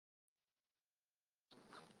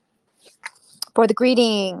for the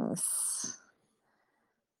greetings,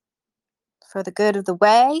 for the good of the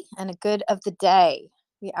way and the good of the day.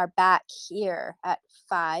 We are back here at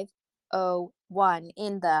 5:01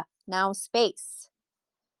 in the now space.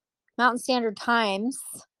 Mountain Standard Times,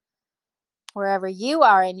 wherever you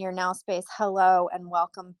are in your now space, hello and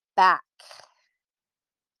welcome back.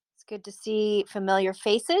 It's good to see familiar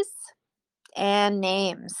faces and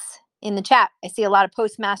names in the chat. I see a lot of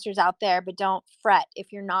postmasters out there, but don't fret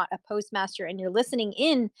if you're not a postmaster and you're listening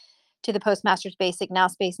in to the Postmasters Basic Now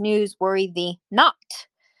Space News. Worry thee not.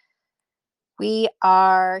 We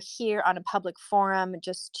are here on a public forum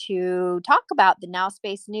just to talk about the Now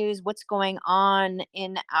Space News, what's going on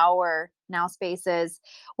in our Now Spaces,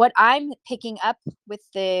 what I'm picking up with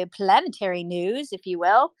the planetary news, if you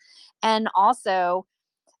will, and also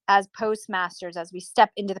as postmasters, as we step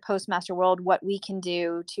into the postmaster world, what we can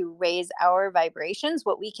do to raise our vibrations,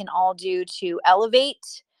 what we can all do to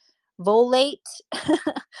elevate, volate,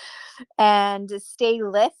 and stay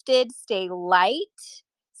lifted, stay light,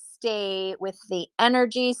 stay with the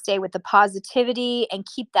energy, stay with the positivity, and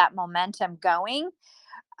keep that momentum going.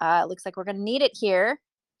 Looks like we're going to need it here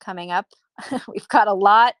coming up. We've got a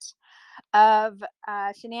lot of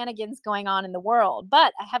shenanigans going on in the world,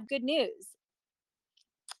 but I have good news.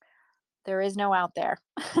 There is no out there.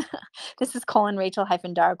 This is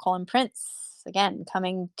Rachel-Dara, Prince, again,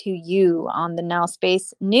 coming to you on the Now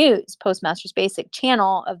Space News, Postmasters Basic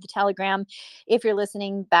channel of the Telegram. If you're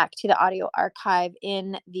listening back to the audio archive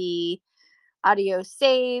in the audio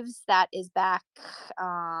saves, that is back.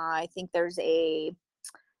 I think there's a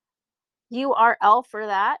URL for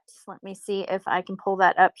that. Let me see if I can pull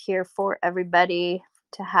that up here for everybody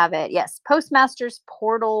to have it. Yes,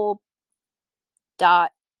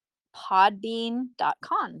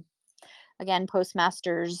 postmastersportal.podbean.com. Again,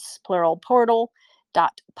 postmasters, plural,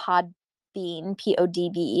 portal.podbean,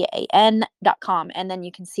 podbean.com. And then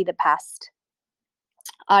you can see the past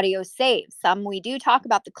audio saves. Some we do talk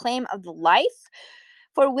about the claim of the life,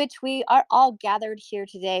 for which we are all gathered here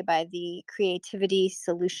today by the creativity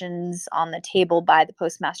solutions on the table by the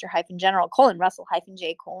Postmaster-General,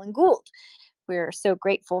 Russell-J. Gould. We're so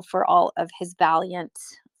grateful for all of his valiant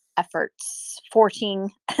efforts,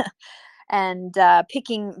 forging and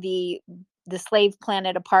picking the slave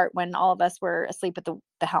planet apart when all of us were asleep at the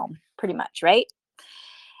helm, pretty much, right?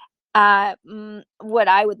 What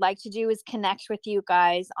I would like to do is connect with you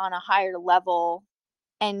guys on a higher level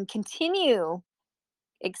and continue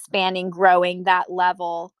expanding, growing that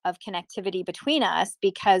level of connectivity between us,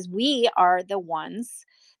 because we are the ones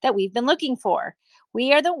that we've been looking for.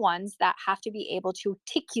 We are the ones that have to be able to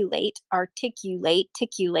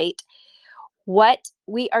articulate what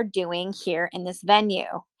we are doing here in this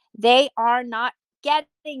venue. They are not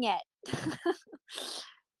getting it.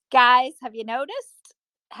 Guys, have you noticed?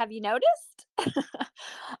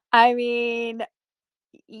 I mean,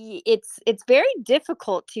 it's very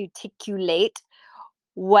difficult to articulate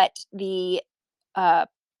what the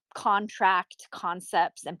contract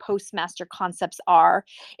concepts and postmaster concepts are.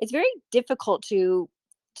 It's very difficult to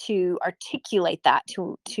articulate that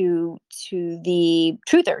to the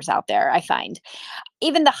truthers out there. I find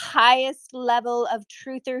even the highest level of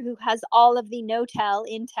truther who has all of the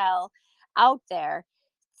intel out there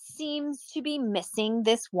seems to be missing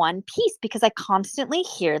this one piece, because I constantly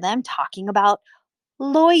hear them talking about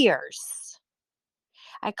lawyers.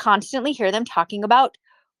 I constantly hear them talking about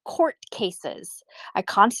court cases. I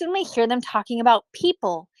constantly hear them talking about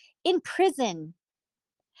people in prison.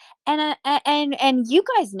 And you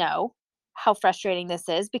guys know how frustrating this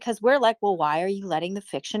is, because we're like, well, why are you letting the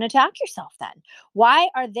fiction attack yourself then? Why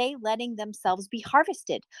are they letting themselves be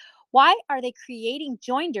harvested? Why are they creating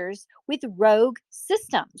joinders with rogue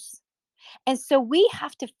systems? And so we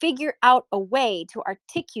have to figure out a way to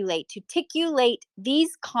articulate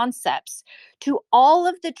these concepts to all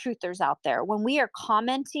of the truthers out there when we are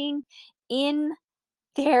commenting in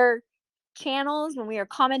their channels, when we are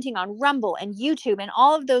commenting on Rumble and YouTube and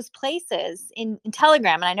all of those places in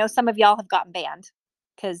Telegram. And I know some of y'all have gotten banned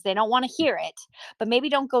because they don't want to hear it, but maybe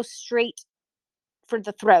don't go straight for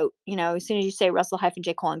the throat. As soon as you say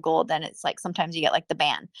Russell-J. Gould, then it's like sometimes you get like the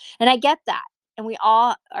ban. And I get that. And we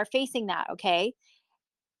all are facing that, okay?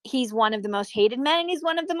 He's one of the most hated men and he's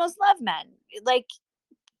one of the most loved men. Like,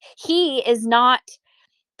 he is not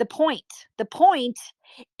the point. The point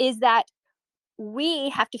is that we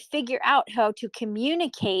have to figure out how to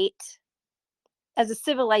communicate as a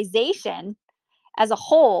civilization as a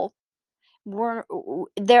whole.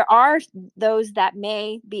 There are those that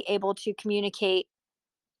may be able to communicate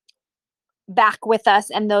back with us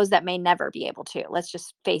and those that may never be able to. Let's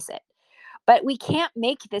just face it. But we can't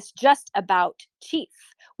make this just about Chief.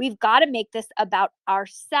 We've got to make this about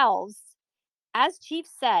ourselves. As Chief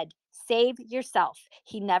said, save yourself.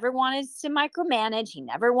 He never wanted to micromanage. He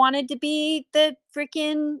never wanted to be the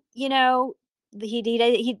freaking,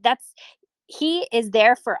 he is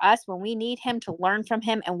there for us when we need him, to learn from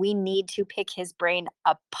him, and we need to pick his brain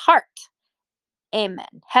apart. Amen.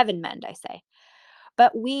 Heaven mend, I say.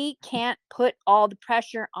 But we can't put all the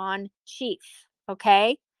pressure on Chief,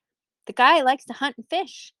 okay? The guy likes to hunt and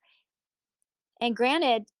fish. And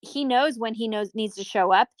granted, he knows when needs to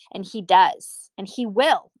show up, and he does. And he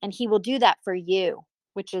will do that for you,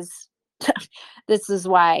 which is this is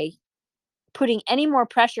why putting any more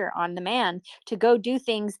pressure on the man to go do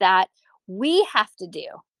things that we have to do.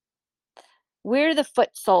 We're the foot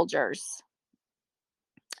soldiers.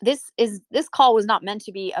 This call was not meant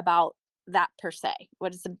to be about that per se.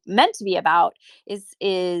 What it's meant to be about is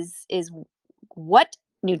what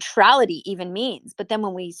neutrality even means. But then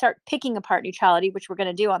when we start picking apart neutrality, which we're going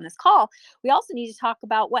to do on this call, we also need to talk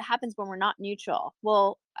about what happens when we're not neutral.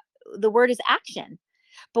 Well, the word is action.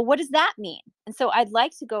 But what does that mean? And so I'd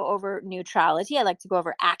like to go over neutrality. I'd like to go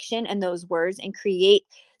over action and those words and create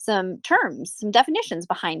some terms, some definitions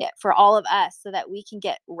behind it for all of us so that we can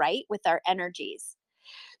get right with our energies.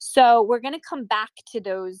 So we're going to come back to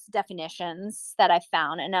those definitions that I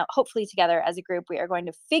found. And hopefully together as a group, we are going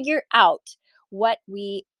to figure out what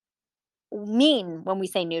we mean when we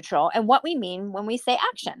say neutral and what we mean when we say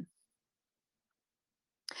action.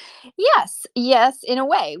 Yes, in a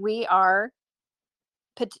way, we are,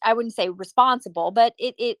 I wouldn't say responsible, but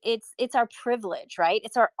it's our privilege, right?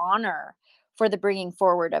 It's our honor for the bringing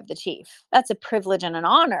forward of the Chief. That's a privilege and an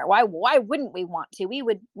honor. Why wouldn't we want to? We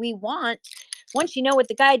want, once you know what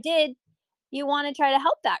the guy did, you want to try to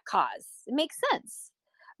help that cause. It makes sense.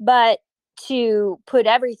 But to put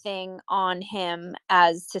everything on him,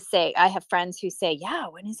 as to say, I have friends who say, yeah,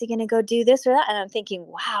 when is he going to go do this or that? And I'm thinking,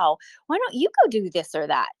 wow, why don't you go do this or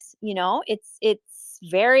that? It's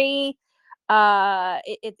very,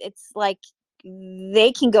 it's like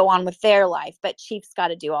they can go on with their life, but Chief's got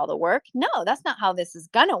to do all the work. No, that's not how this is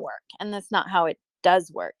going to work. And that's not how it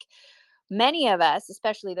does work. Many of us,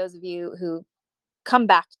 especially those of you who come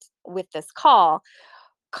back with this call,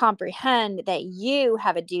 comprehend that you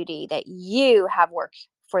have a duty, that you have work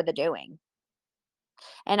for the doing.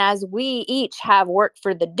 And as we each have work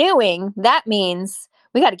for the doing, that means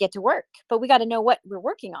we got to get to work, but we got to know what we're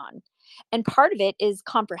working on. And part of it is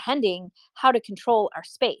comprehending how to control our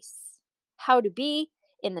space, how to be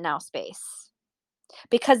in the now space.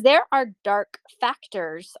 Because there are dark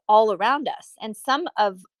factors all around us. And some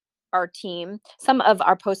of our team, some of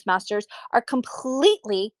our postmasters are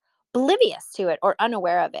completely oblivious to it or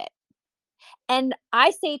unaware of it. And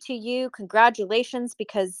I say to you, congratulations,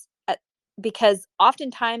 because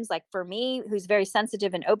oftentimes, like for me, who's very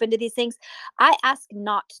sensitive and open to these things, I ask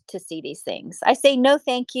not to see these things. I say, no,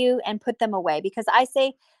 thank you, and put them away, because I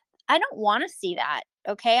say, I don't want to see that.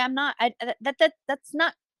 Okay. I'm not, that's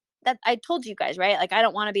not, that I told you guys, right? Like, I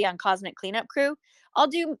don't want to be on Cosmic Cleanup Crew. I'll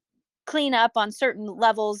do clean up on certain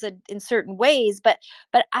levels and in certain ways, but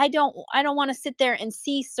I don't want to sit there and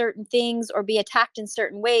see certain things or be attacked in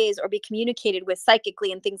certain ways or be communicated with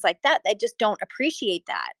psychically and things like that. I just don't appreciate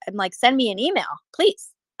that. I'm like, send me an email, please.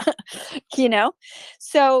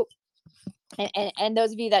 So, and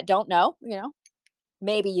those of you that don't know,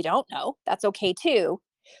 maybe you don't know, that's okay too.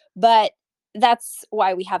 But that's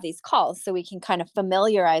why we have these calls, so we can kind of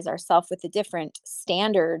familiarize ourselves with the different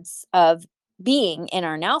standards of being in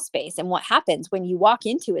our now space and what happens when you walk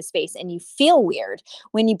into a space and you feel weird,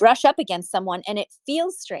 when you brush up against someone and it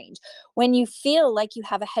feels strange, when you feel like you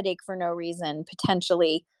have a headache for no reason,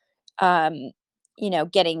 potentially,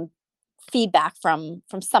 getting feedback from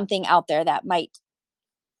something out there that might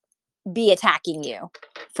be attacking you,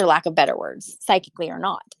 for lack of better words, psychically or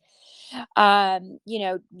not.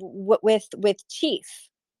 With Chief,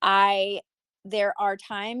 there are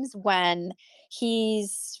times when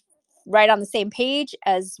he's right on the same page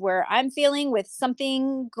as where I'm feeling with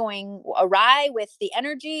something going awry with the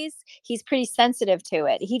energies. He's pretty sensitive to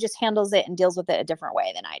it. He just handles it and deals with it a different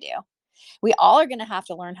way than I do. We all are going to have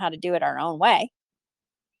to learn how to do it our own way.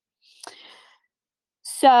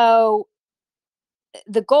 So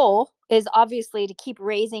the goal is obviously to keep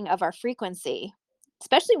raising of our frequency,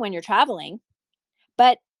 especially when you're traveling.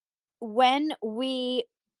 But when we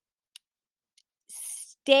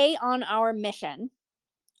stay on our mission,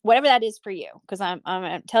 whatever that is for you, because I'm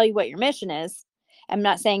going to tell you what your mission is. I'm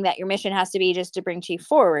not saying that your mission has to be just to bring Chief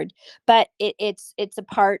forward, but it's a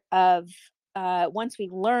part of once we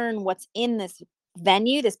learn what's in this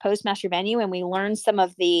venue, this postmaster venue, and we learn some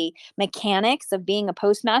of the mechanics of being a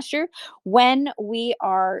postmaster, when we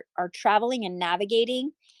are traveling and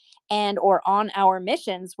navigating and or on our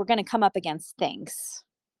missions, we're going to come up against things.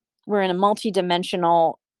 We're in a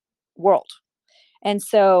multi-dimensional world. And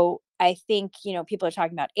so I think, people are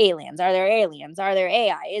talking about aliens. Are there aliens? Are there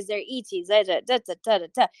AI? Is there ETs? Da, da, da, da, da, da,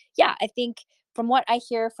 da. Yeah, I think from what I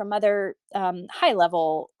hear from other high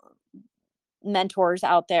level mentors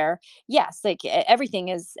out there, yes, like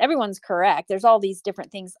everyone's correct. There's all these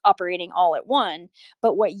different things operating all at one,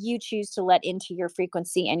 but what you choose to let into your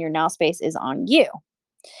frequency and your now space is on you.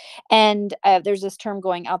 And there's this term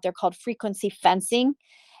going out there called frequency fencing.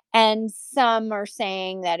 And some are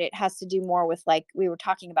saying that it has to do more with, like, we were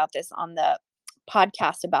talking about this on the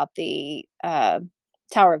podcast about the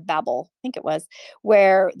Tower of Babel, I think it was,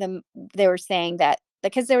 where they were saying that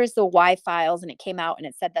because there was the Y files and it came out and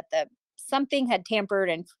it said that something had tampered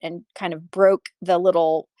and kind of broke the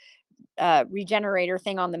little regenerator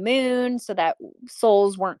thing on the moon, so that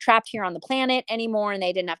souls weren't trapped here on the planet anymore and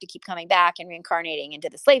they didn't have to keep coming back and reincarnating into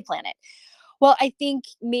the slave planet. Well, I think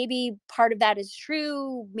maybe part of that is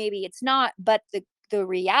true, maybe it's not, but the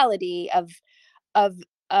reality of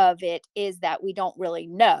it is that we don't really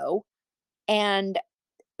know, and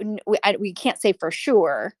we can't say for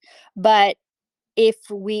sure. But if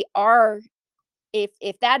we are,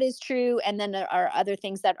 if that is true, and then there are other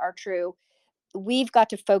things that are true, we've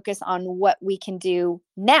got to focus on what we can do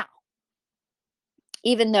now,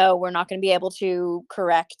 even though we're not going to be able to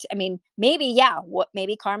correct. I mean, maybe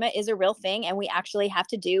karma is a real thing and we actually have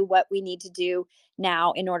to do what we need to do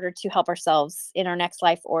now in order to help ourselves in our next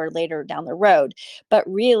life or later down the road. But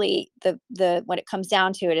really, the when it comes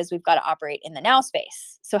down to it, is we've got to operate in the now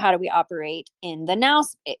space. So how do we operate in the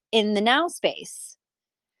now space?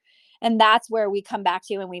 And that's where we come back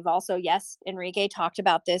to, and we've also, yes, Enrique talked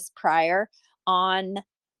about this prior on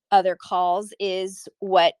other calls, is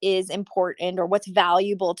what is important or what's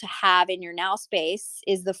valuable to have in your now space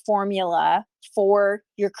is the formula for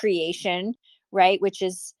your creation, right? Which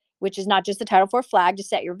is not just the Title IV flag to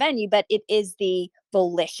set your venue, but it is the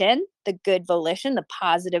volition, the good volition, the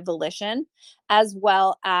positive volition, as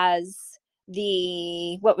well as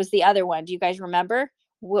what was the other one? Do you guys remember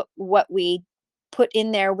what we put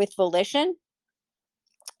in there with volition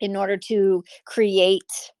in order to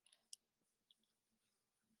create?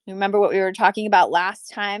 Remember what we were talking about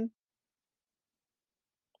last time?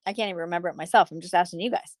 I can't even remember it myself. I'm just asking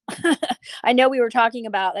you guys. I know we were talking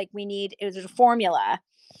about, like, it was a formula,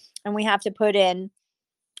 and we have to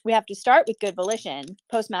start with good volition.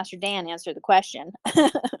 Postmaster Dan answered the question.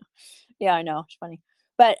 Yeah, I know. It's funny.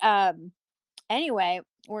 But anyway,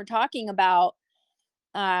 we're talking about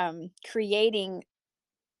creating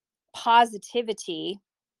positivity.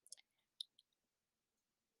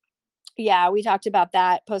 Yeah, we talked about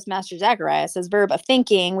that. Postmaster Zachariah says verb of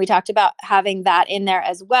thinking. We talked about having that in there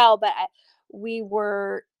as well, but it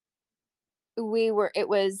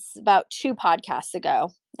was about 2 podcasts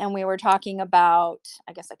ago, and we were talking about,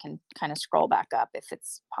 I guess I can kind of scroll back up if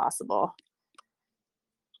it's possible.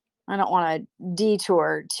 I don't want to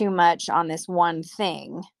detour too much on this one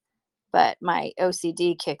thing, but my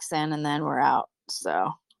OCD kicks in and then we're out.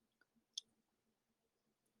 So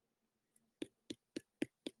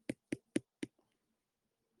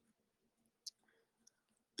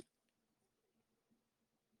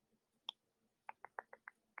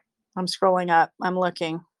I'm scrolling up. I'm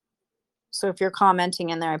looking. So if you're commenting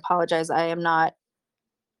in there, I apologize. I am not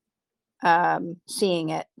seeing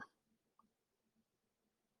it.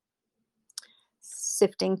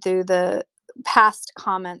 Sifting through the past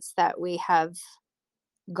comments that we have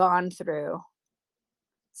gone through.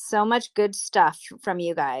 So much good stuff from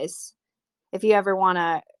you guys. If you ever want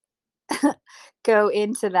to go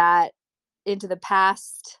into the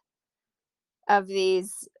past of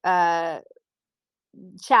these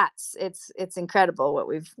chats, it's incredible what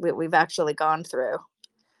we've actually gone through.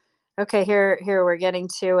 Okay, here we're getting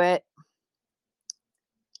to it.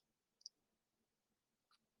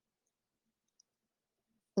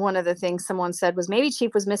 One of the things someone said was, maybe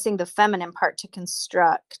Chief was missing the feminine part to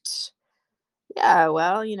construct. Yeah,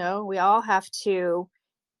 well, we all have to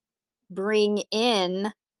bring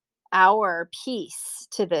in our piece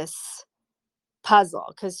to this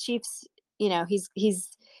puzzle, because Chief's, he's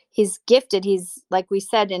gifted. He's, like we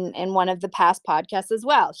said in one of the past podcasts as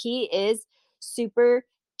well, he is super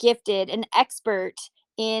gifted and expert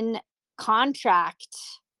in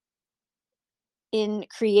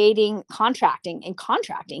creating contracting.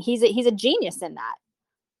 He's a genius in that,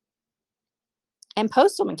 and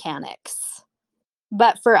postal mechanics.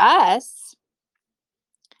 But for us,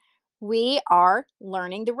 we are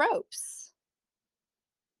learning the ropes.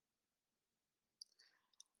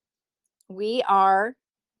 We are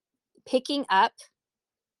picking up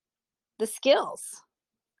the skills.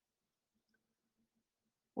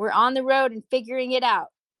 We're on the road and figuring it out.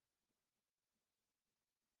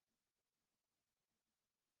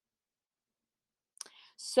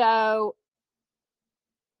 So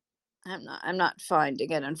I'm not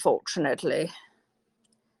finding it, unfortunately.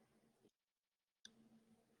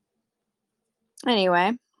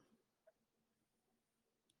 Anyway,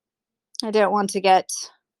 I don't want to get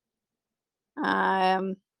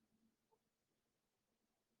um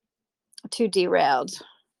too derailed.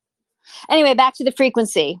 Anyway, back to the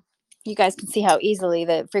frequency. You guys can see how easily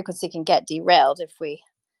the frequency can get derailed if we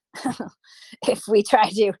if we try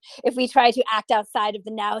to act outside of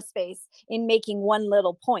the now space in making one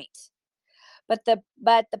little point. But the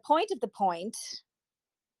point of the point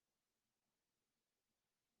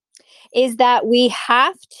is that we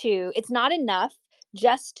have to, it's not enough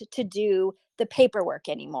just to do the paperwork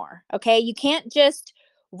anymore. Okay. You can't just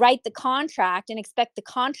write the contract and expect the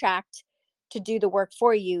contract to do the work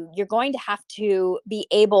for you. You're going to have to be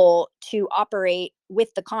able to operate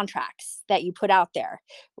with the contracts that you put out there,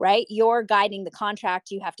 right? You're guiding the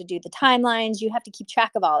contract. You have to do the timelines. You have to keep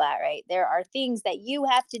track of all that, right? There are things that you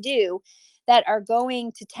have to do that are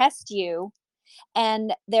going to test you,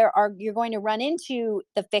 and you're going to run into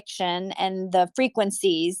the fiction and the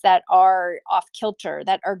frequencies that are off kilter,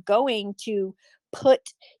 that are going to put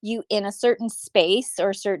you in a certain space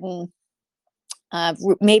or certain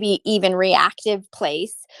maybe even reactive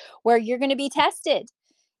place where you're going to be tested.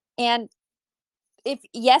 And if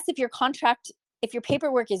your contract, if your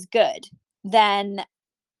paperwork is good, then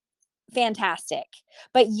fantastic,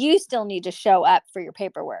 but you still need to show up for your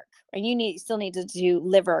paperwork, and still need to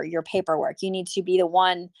deliver your paperwork. You need to be the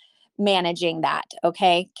one managing that.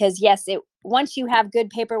 Okay, because yes, once you have good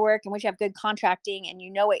paperwork and once you have good contracting and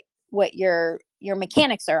you know what your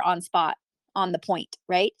mechanics are on spot, on the point,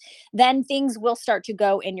 right, then things will start to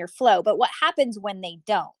go in your flow. But what happens when they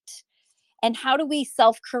don't, and how do we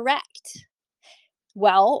self correct?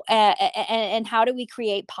 Well, and how do we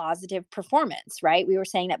create positive performance, right? We were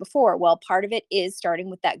saying that before. Well, part of it is starting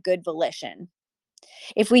with that good volition.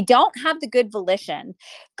 If we don't have the good volition,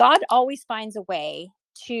 God always finds a way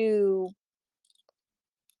to,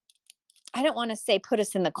 I don't want to say put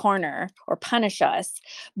us in the corner or punish us,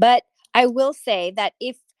 but I will say that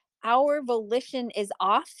if our volition is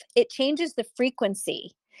off, it changes the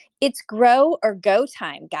frequency. It's grow or go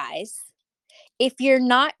time, guys. If you're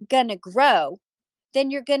not going to grow,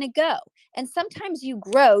 then you're going to go. And sometimes you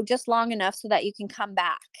grow just long enough so that you can come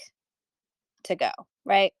back to go,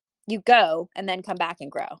 right? You go and then come back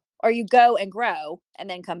and grow, or you go and grow and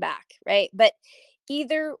then come back, right? But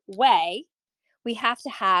either way, we have to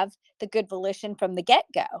have the good volition from the get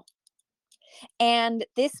go. And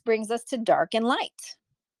this brings us to dark and light.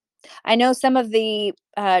 I know some of the,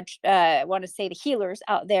 I want to say the healers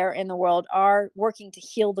out there in the world are working to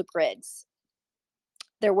heal the grids.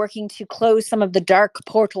 They're working to close some of the dark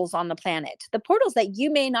portals on the planet, the portals that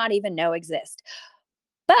you may not even know exist.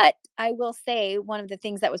 But I will say one of the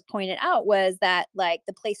things that was pointed out was that, like,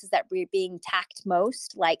 the places that were being tacked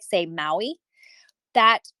most, like say Maui,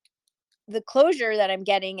 that the closure that I'm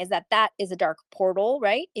getting is that is a dark portal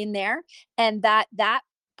right in there, and that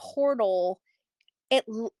portal,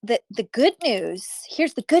 the good news,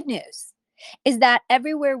 here's the good news, is that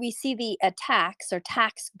everywhere we see the attacks or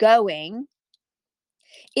tacks going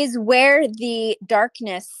is where the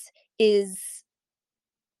darkness is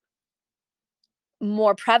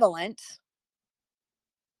more prevalent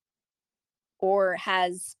or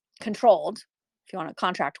has controlled, if you want a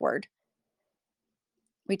contract word.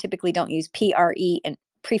 We typically don't use pre and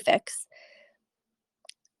prefix.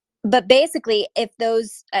 But basically, if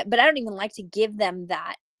those, but I don't even like to give them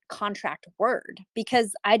that contract word,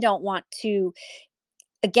 because I don't want to,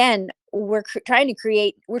 again, we're trying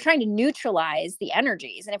to neutralize the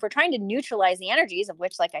energies. And if we're trying to neutralize the energies, of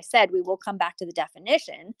which, like I said, we will come back to the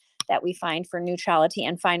definition that we find for neutrality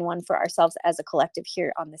and find one for ourselves as a collective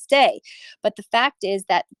here on this day. But the fact is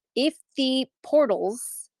that if the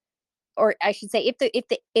portals, or I should say,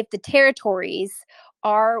 if the territories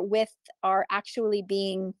are actually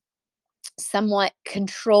being somewhat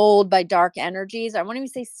controlled by dark energies, I won't even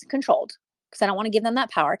say controlled, because I don't want to give them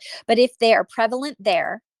that power, but if they are prevalent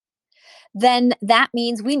there, then that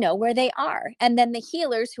means we know where they are. And then the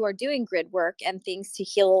healers who are doing grid work and things to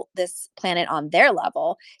heal this planet on their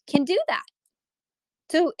level can do that.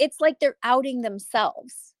 So it's like they're outing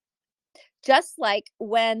themselves. Just like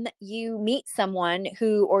when you meet someone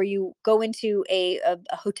who, or you go into a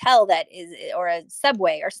hotel that is, or a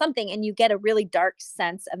subway or something, and you get a really dark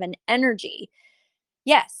sense of an energy.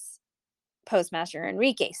 Yes, Postmaster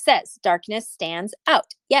Enrique says darkness stands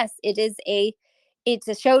out. Yes, it's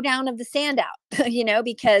a showdown of the standout,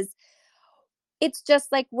 because it's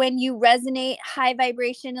just like when you resonate high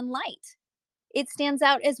vibration and light, it stands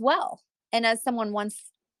out as well. And as someone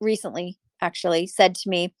once recently actually said to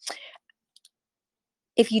me,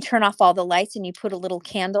 if you turn off all the lights and you put a little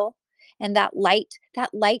candle, and that light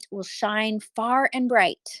will shine far and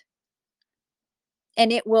bright,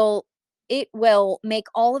 and it will make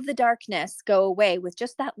all of the darkness go away with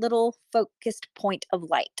just that little focused point of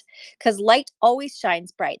light, because light always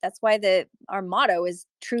shines bright. That's why our motto is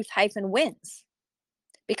truth hyphen wins,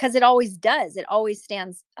 because it always does. It always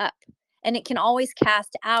stands up, and it can always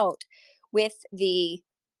cast out with the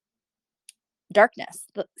darkness.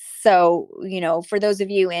 So, for those of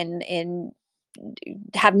you in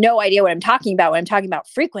have no idea what I'm talking about when I'm talking about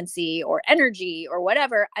frequency or energy or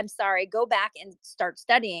whatever, I'm sorry, go back and start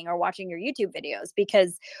studying or watching your YouTube videos,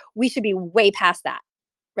 because we should be way past that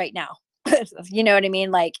right now. You know what I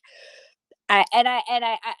mean? Like, can I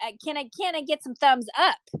get some thumbs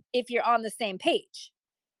up if you're on the same page,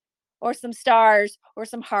 or some stars or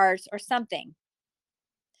some hearts or something?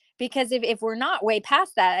 Because if we're not way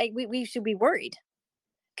past that, we should be worried,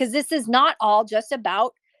 because this is not all just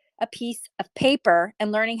about a piece of paper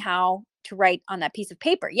and learning how to write on that piece of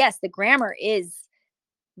paper. Yes, the grammar is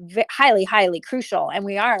highly, highly crucial, and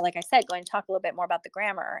we are, like I said, going to talk a little bit more about the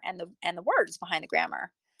grammar and the words behind the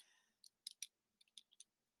grammar.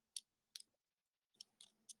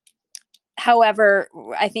 However,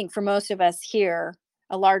 I think for most of us here,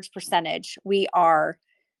 a large percentage, we are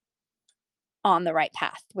on the right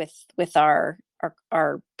path with our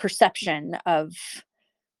perception of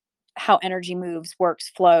how energy moves, works,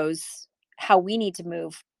 flows, how we need to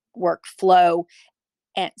move, work, flow,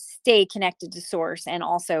 and stay connected to source, and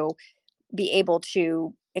also be able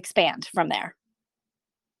to expand from there.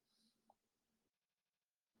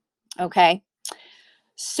 Okay.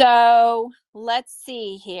 So let's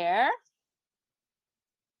see here.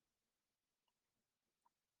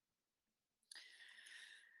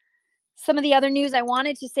 Some of the other news I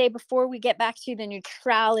wanted to say before we get back to the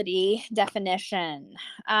neutrality definition.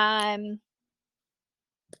 Some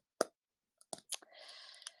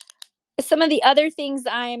of the other things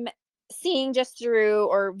I'm seeing just through,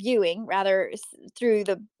 or viewing rather, through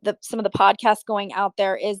some of the podcasts going out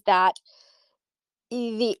there, is that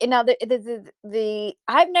the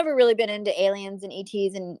I've never really been into aliens and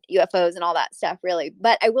ETs and UFOs and all that stuff, really,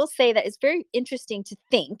 but I will say that it's very interesting to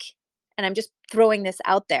think, and I'm just throwing this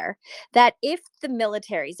out there, that if the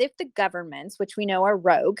militaries, if the governments, which we know are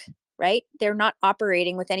rogue, right? They're not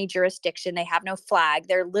operating with any jurisdiction. They have no flag.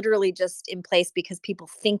 They're literally just in place because people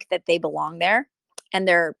think that they belong there, and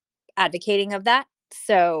they're advocating of that.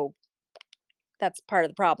 So that's part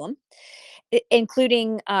of the problem,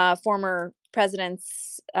 including former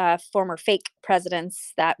presidents, former fake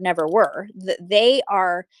presidents that never were. They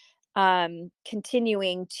are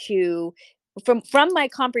continuing to, from my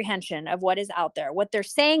comprehension of what is out there, what they're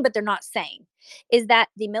saying, but they're not saying, is that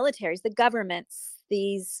the militaries, the governments,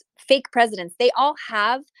 these fake presidents, they all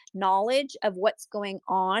have knowledge of what's going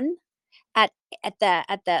on at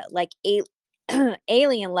the like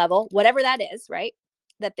alien level, whatever that is, right?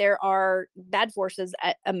 That there are bad forces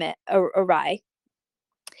awry,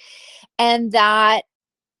 and that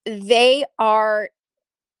they are,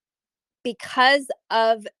 because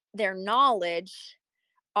of their knowledge,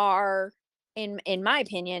 are, in my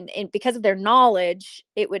opinion, because of their knowledge,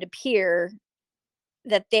 it would appear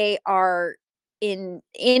that they are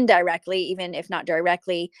indirectly, even if not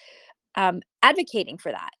directly, advocating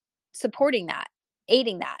for that, supporting that,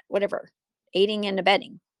 aiding that, whatever, aiding and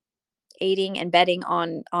abetting,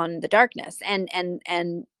 on the darkness, and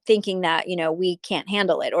thinking that we can't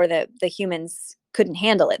handle it, or that the humans couldn't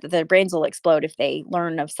handle it, that their brains will explode if they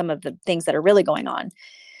learn of some of the things that are really going on,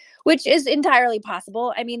 which is entirely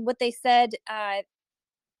possible. I mean, what they said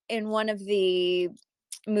in one of the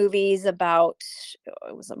movies about,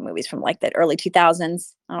 it was movies from like the early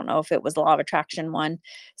 2000s. I don't know if it was the Law of Attraction one,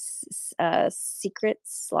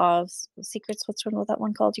 Secrets, what's that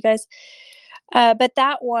one called, you guys? But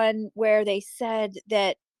that one where they said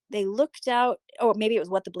that they looked out, or maybe it was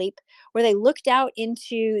What the Bleep, where they looked out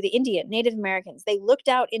into the Native Americans. They looked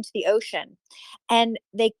out into the ocean, and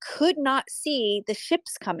they could not see the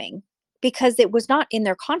ships coming because it was not in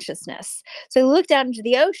their consciousness. So they looked out into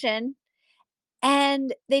the ocean,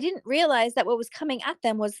 and they didn't realize that what was coming at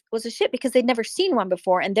them was a ship, because they'd never seen one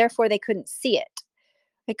before, and therefore they couldn't see it.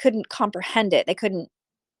 They couldn't comprehend it. They couldn't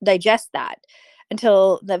digest that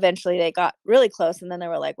until eventually they got really close, and then they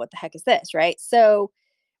were like, what the heck is this, right? So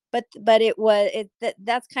but it was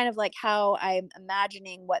that's kind of like how I'm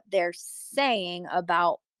imagining what they're saying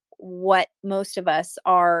about what most of us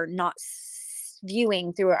are not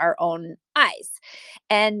viewing through our own eyes.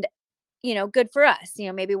 And good for us.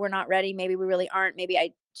 Maybe we're not ready, maybe we really aren't, maybe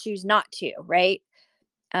I choose not to, right?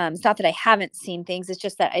 It's not that I haven't seen things, it's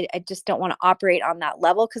just that I just don't want to operate on that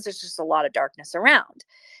level because there's just a lot of darkness around.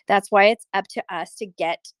 That's why it's up to us to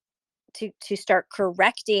get to start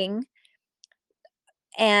correcting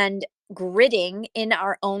and gridding in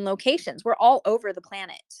our own locations. We're all over the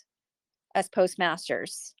planet as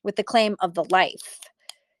postmasters with the claim of the life,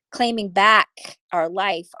 claiming back our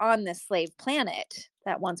life on this slave planet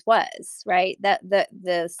that once was, right? That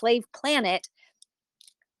the slave planet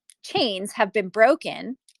chains have been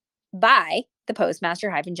broken by the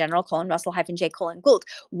Postmaster-General : Russell J Gould.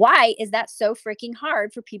 Why is that so freaking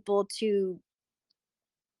hard for people to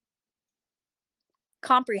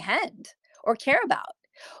comprehend or care about?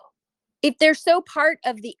 If they're so part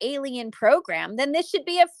of the alien program, then this should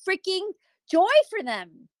be a freaking joy for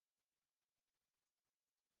them.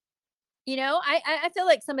 I feel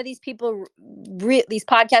like some of these people, these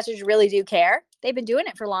podcasters really do care. They've been doing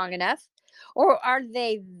it for long enough. Or are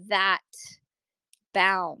they that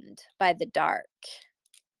bound by the dark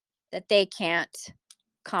that they can't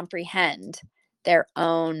comprehend their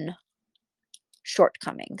own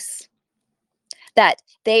shortcomings? That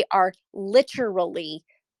they are literally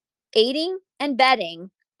aiding and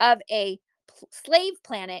bedding of a slave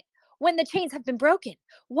planet when the chains have been broken.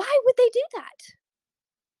 Why would they do that?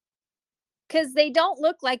 Because they don't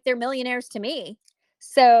look like they're millionaires to me.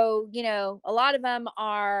 So, a lot of them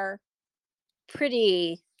are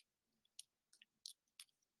pretty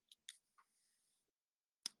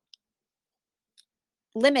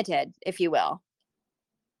limited, if you will.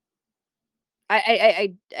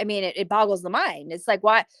 I mean, it boggles the mind. It's like,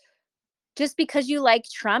 why? Just because you like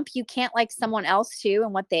Trump, you can't like someone else too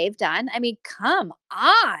and what they've done? I mean, come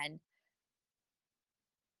on.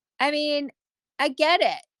 I mean, I get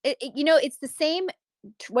it. It's the same.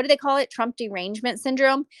 What do they call it? Trump derangement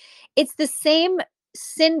syndrome. It's the same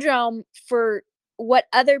syndrome for what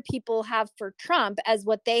other people have for Trump as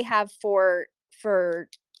what they have for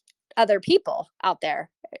other people out there.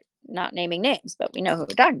 Not naming names, but we know who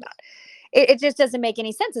we're talking about. It just doesn't make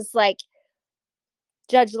any sense. It's like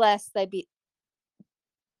judge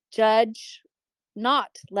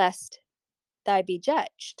not lest thy be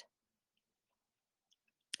judged.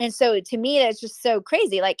 And so to me, that's just so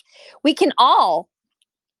crazy. Like, we can all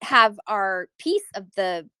have our piece of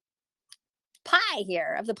the pie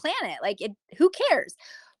here of the planet. Like, who cares?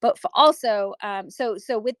 But also,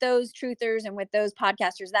 so with those truthers and with those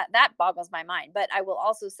podcasters, that boggles my mind. But I will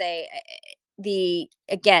also say,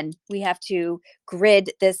 again, we have to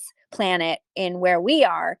grid this planet in where we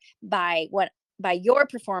are by your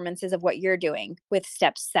performances of what you're doing with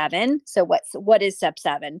step 7. So what is step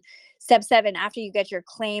 7? Step 7, after you get your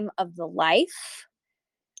claim of the life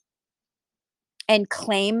and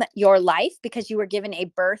claim your life because you were given a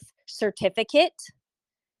birth certificate.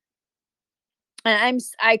 And I'm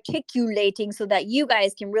articulating so that you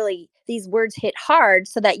guys can really, these words hit hard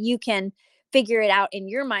so that you can figure it out in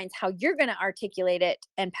your minds how you're going to articulate it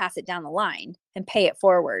and pass it down the line and pay it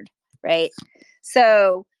forward, right?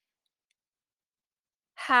 So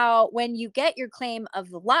when you get your claim of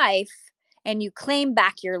the life and you claim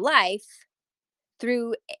back your life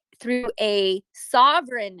through a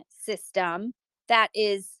sovereign system that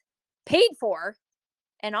is paid for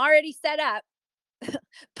and already set up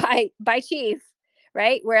by chief,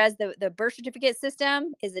 right? Whereas the birth certificate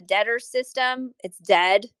system is a debtor system. It's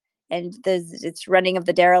dead and it's running of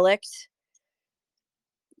the derelict.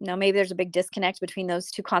 Maybe there's a big disconnect between those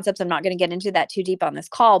two concepts. I'm not going to get into that too deep on this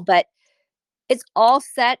call, but it's all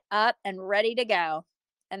set up and ready to go.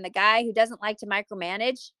 And the guy who doesn't like to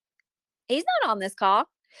micromanage, he's not on this call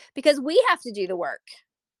because we have to do the work.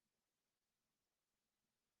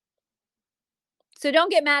 So don't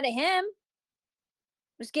get mad at him.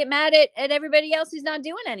 Just get mad at everybody else who's not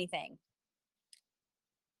doing anything.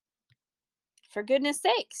 For goodness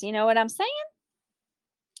sakes, you know what I'm saying?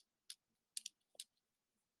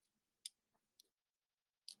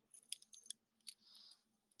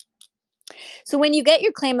 So when you get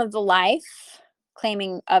your claim of the life,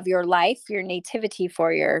 claiming of your life, your nativity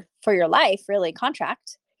for your life, really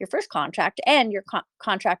contract, your first contract, and your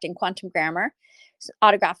contract in quantum grammar,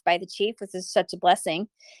 autographed by the chief, which is such a blessing.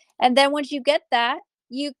 And then once you get that,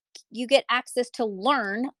 you get access to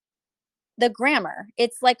learn the grammar.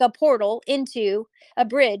 It's like a portal into a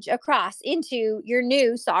bridge across into your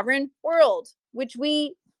new sovereign world, which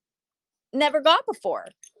we never got before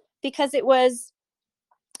because it was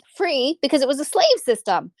free because it was a slave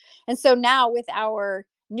system. And so now with our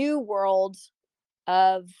new world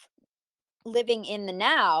of living in the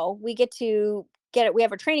now, we get to get it. We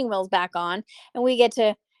have our training wheels back on, and we get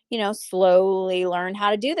to, slowly learn how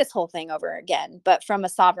to do this whole thing over again, but from a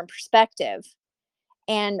sovereign perspective.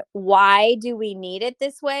 And why do we need it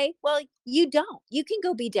this way? Well, you don't. You can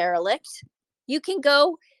go be derelict. You can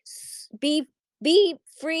go be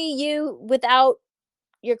free you without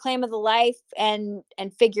your claim of the life and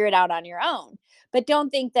figure it out on your own. But don't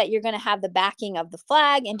think that you're going to have the backing of the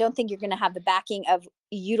flag, and don't think you're going to have the backing of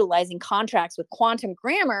utilizing contracts with quantum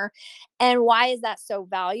grammar. And why is that so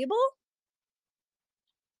valuable?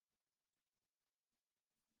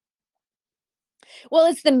 Well,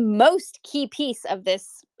 it's the most key piece of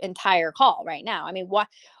this entire call right now. I mean, what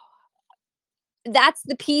that's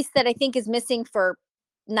the piece that I think is missing for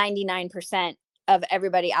 99% of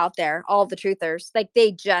everybody out there, all the truthers. Like,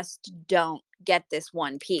 they just don't get this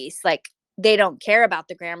one piece. Like, they don't care about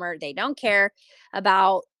the grammar. They don't care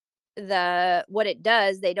about what it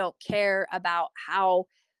does. They don't care about how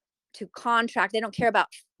to contract. They don't care about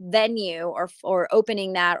venue or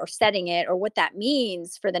opening that or setting it or what that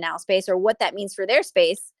means for the now space or what that means for their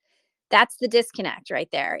space. That's the disconnect right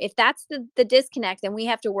there. If that's the disconnect, then we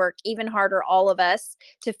have to work even harder, all of us,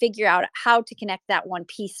 to figure out how to connect that one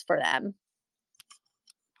piece for them.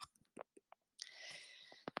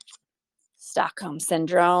 Stockholm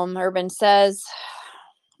Syndrome, Urban says.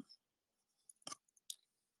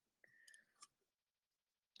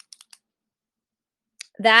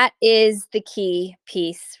 That is the key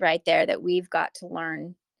piece right there that we've got to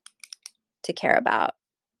learn to care about.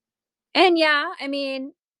 And yeah, I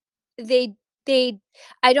mean, they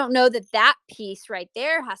I don't know that piece right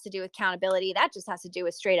there has to do with accountability. That just has to do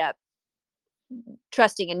with straight up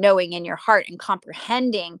trusting and knowing in your heart and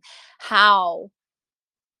comprehending how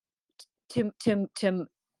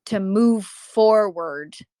to move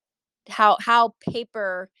forward, how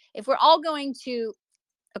paper, if we're all going to,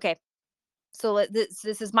 okay, so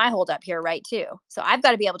this is my hold up here, right, too. So I've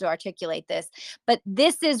got to be able to articulate this, but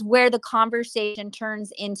this is where the conversation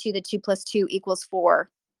turns into the 2 + 2 = 4,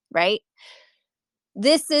 right?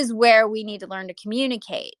 This is where we need to learn to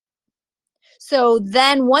communicate. So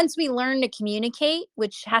then once we learn to communicate,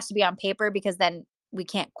 which has to be on paper because then we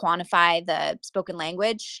can't quantify the spoken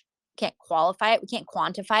language, can't qualify it, we can't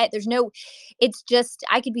quantify it. It's just,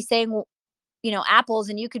 I could be saying, apples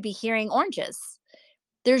and you could be hearing oranges.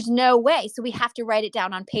 There's no way. So we have to write it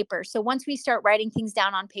down on paper. So once we start writing things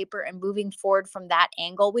down on paper and moving forward from that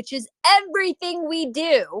angle, which is everything we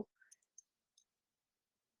do,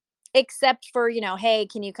 except for, hey,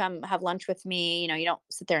 can you come have lunch with me? You don't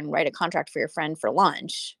sit there and write a contract for your friend for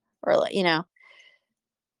lunch or, no.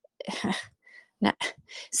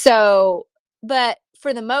 So, but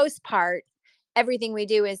for the most part, everything we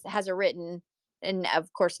do has a written, and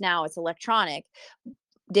of course now it's electronic,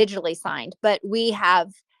 digitally signed, but we have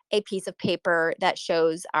a piece of paper that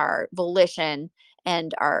shows our volition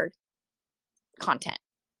and our content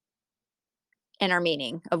and our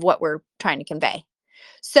meaning of what we're trying to convey.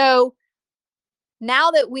 So now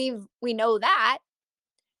that we know that,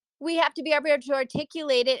 we have to be able to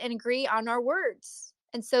articulate it and agree on our words.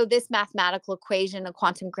 And so this mathematical equation of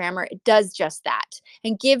quantum grammar, it does just that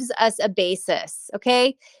and gives us a basis.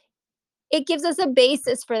 Okay. It gives us a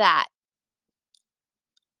basis for that.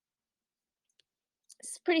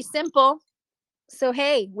 It's pretty simple. So,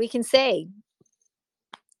 hey, we can say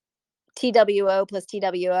TWO plus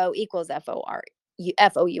TWO equals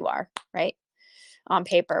FOUR, right? On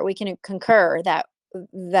paper, we can concur that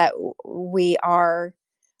we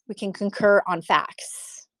can concur on the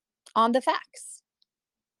facts.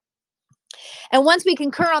 And once we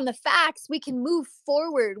concur on the facts, we can move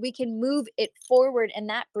forward. We can move it forward. And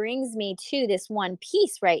that brings me to this one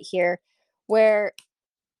piece right here where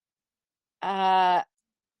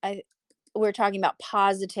we're talking about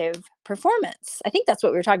positive performance. I think that's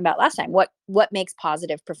what we were talking about last time. What makes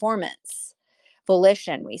positive performance?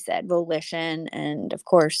 Volition, we said volition. And of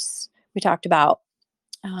course, we talked about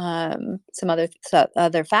some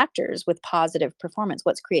other factors with positive performance.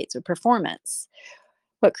 What creates a performance?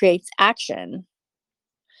 What creates action?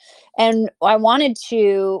 And I wanted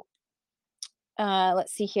to,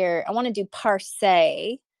 let's see here. I want to do parse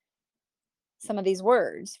some of these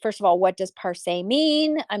words. First of all, what does parse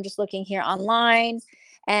mean? I'm just looking here online.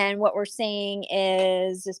 And what we're saying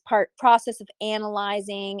is this process of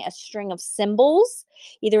analyzing a string of symbols,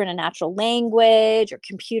 either in a natural language or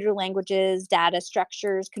computer languages, data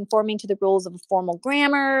structures, conforming to the rules of a formal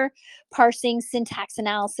grammar, parsing, syntax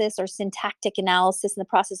analysis or syntactic analysis in the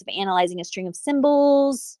process of analyzing a string of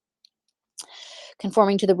symbols,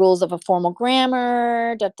 conforming to the rules of a formal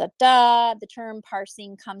grammar, da da da. The term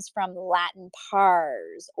parsing comes from Latin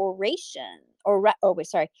pars, oration,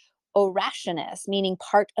 orationis, meaning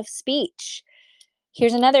part of speech.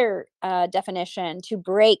 Here's another definition: to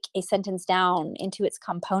break a sentence down into its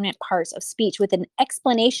component parts of speech with an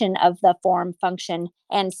explanation of the form, function,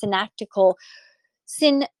 and syntactical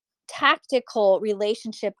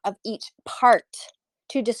relationship of each part.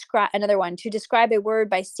 To describe a word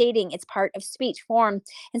by stating its part of speech, form,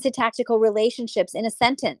 and syntactical relationships in a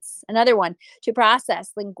sentence. Another one, to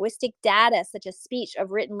process linguistic data such as speech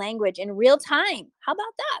of written language in real time. How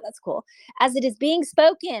about that? That's cool. As it is being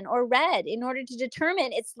spoken or read, in order to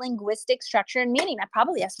determine its linguistic structure and meaning. That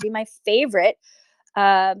probably has to be my favorite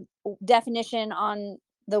definition on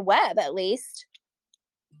the web, at least.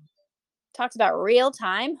 Talks about real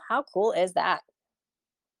time. How cool is that?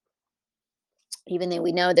 Even though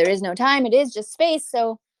we know there is no time, it is just space.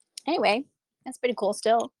 So anyway, that's pretty cool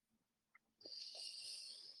still.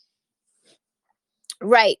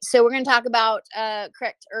 Right. So we're going to talk about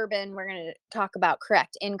correct, urban. We're going to talk about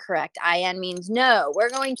correct, incorrect. IN means no. We're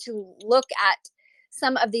going to look at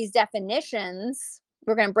some of these definitions.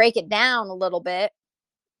 We're going to break it down a little bit.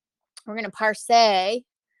 We're going to parse, and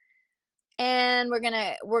we're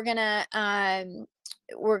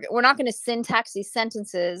not going to syntax these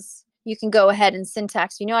sentences. You can go ahead and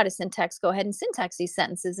syntax. If you know how to syntax, go ahead and syntax these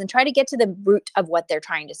sentences and try to get to the root of what they're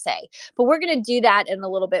trying to say. But we're going to do that in a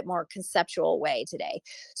little bit more conceptual way today.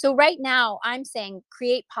 So right now I'm saying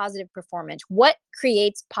create positive performance. What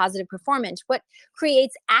creates positive performance? What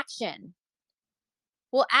creates action?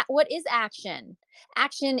 Well, what is action?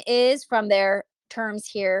 Action is, from their terms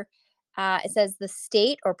here, it says the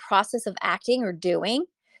state or process of acting or doing,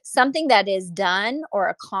 something that is done or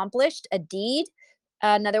accomplished, a deed.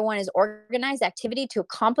 Another one is organized activity to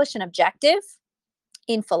accomplish an objective.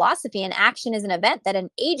 In philosophy, an action is an event that an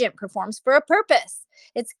agent performs for a purpose.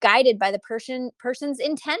 It's guided by the person's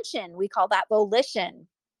intention. We call that volition.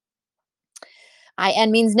 IN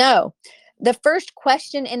means no. The first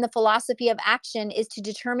question in the philosophy of action is to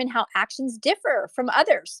determine how actions differ from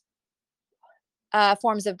others.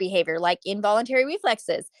 Forms of behavior, like involuntary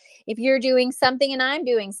reflexes. If you're doing something and I'm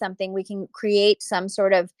doing something, we can create some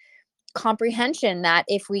sort of comprehension that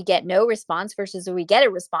if we get no response versus we get a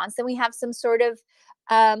response, then we have some sort of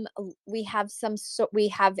we have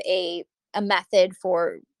a method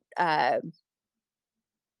for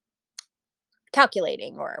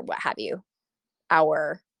calculating, or what have you,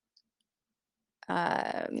 our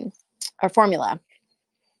formula.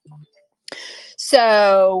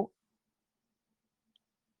 So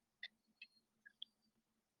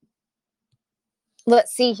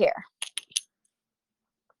let's see here.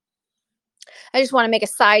 I just want to make a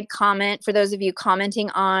side comment for those of you commenting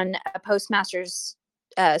on a Postmasters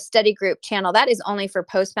study group channel. That is only for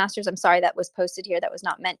Postmasters. I'm sorry that was posted here. That was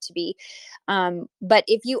not meant to be. But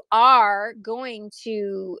if you are going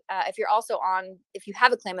to, if you're also on, if you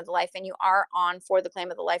have a Claim of the Life and you are on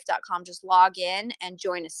fortheclaimofthelife.com, just log in and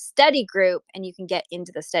join a study group and you can get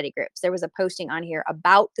into the study groups. There was a posting on here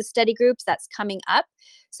about the study groups that's coming up.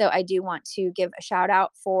 So I do want to give a shout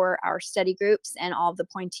out for our study groups and all of the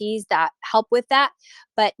pointees that help with that.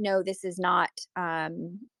 But no, this is not,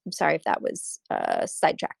 I'm sorry if that was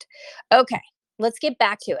sidetracked. Okay, let's get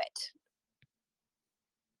back to it.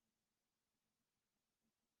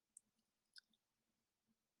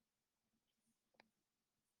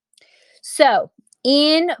 So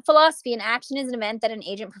in philosophy, an action is an event that an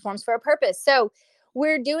agent performs for a purpose. So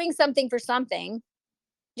we're doing something for something.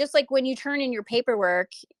 Just like when you turn in your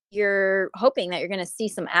paperwork, you're hoping that you're going to see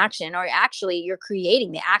some action, or actually you're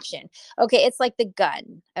creating the action. Okay, it's like the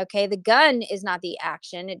gun. Okay, the gun is not the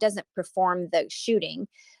action. It doesn't perform the shooting.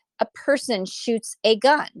 A person shoots a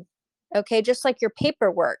gun. Okay, just like your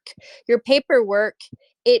paperwork. Your paperwork,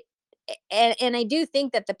 it and I do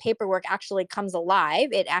think that the paperwork actually comes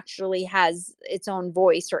alive. It actually has its own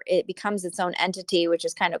voice, or it becomes its own entity, which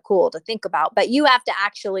is kind of cool to think about. But you have to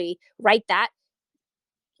actually write that,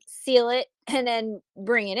 seal it, and then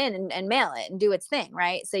bring it in and mail it and do its thing,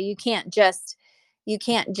 right? So you can't just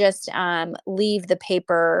leave the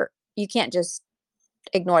paper. You can't just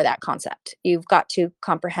ignore that concept. You've got to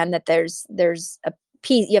comprehend that there's a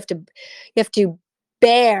piece. You have to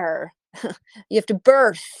bear you have to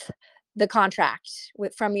birth the contract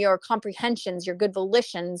from your comprehensions, your good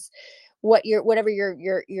volitions, whatever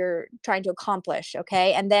you're trying to accomplish.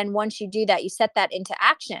 Okay, and then once you do that, you set that into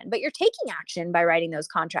action. But you're taking action by writing those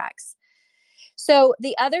contracts. So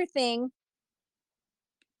the other thing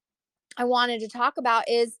I wanted to talk about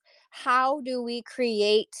is, how do we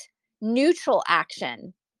create neutral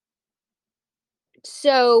action?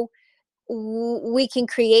 So we can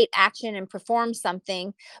create action and perform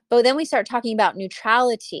something, but then we start talking about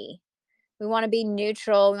neutrality. We want to be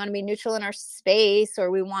neutral. We want to be neutral in our space, or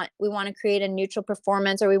we want to create a neutral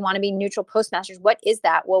performance, or we want to be neutral postmasters. What is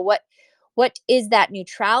that? Well, what is that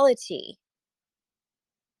neutrality?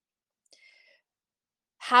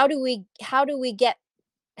 How do we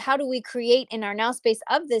create in our now space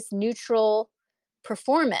of this neutral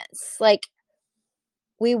performance? Like,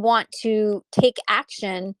 we want to take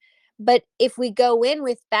action, but if we go in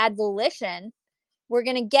with bad volition, we're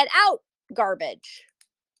going to get out garbage.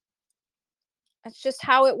 That's just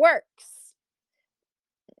how it works.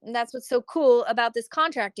 And that's what's so cool about this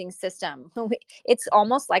contracting system. It's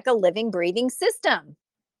almost like a living, breathing system.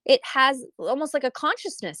 It has almost like a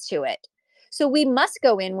consciousness to it. So we must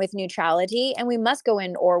go in with neutrality, and we must go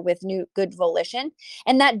in or with good volition.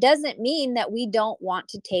 And that doesn't mean that we don't want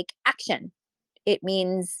to take action. It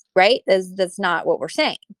means, right? That's not what we're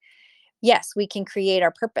saying. Yes, we can create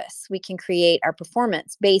our purpose. We can create our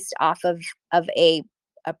performance based off of a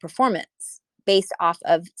performance, based off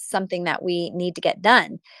of something that we need to get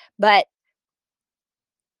done. But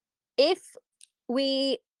if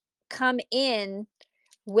we come in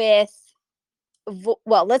with,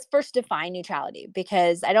 well, let's first define neutrality,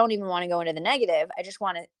 because I don't even want to go into the negative. I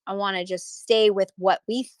want to just stay with what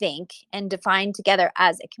we think and define together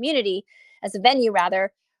as a community, as a venue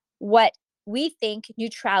rather, what we think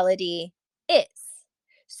neutrality is.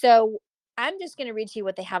 So I'm just going to read to you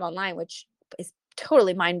what they have online, which is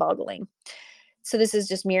totally mind-boggling. So this is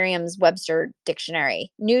just Merriam-Webster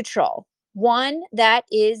dictionary. Neutral, one that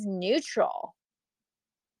is neutral.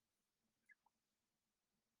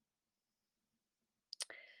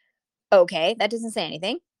 Okay, that doesn't say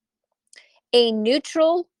anything. A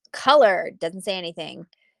neutral color doesn't say anything.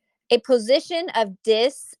 A position of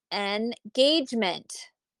disengagement,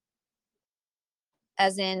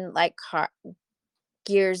 as in like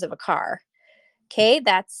gears of a car. Okay,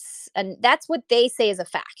 that's what they say is a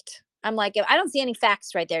fact. I'm like, I don't see any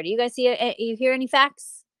facts right there. Do you guys see it? You hear any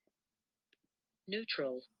facts?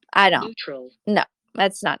 Neutral. I don't. Neutral. No,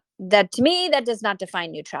 that's not. That, to me, that does not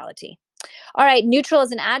define neutrality. All right, neutral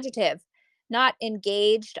is an adjective. Not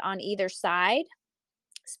engaged on either side.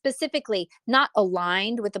 Specifically, not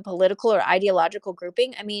aligned with a political or ideological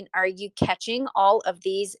grouping. I mean, are you catching all of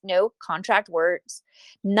these no contract words?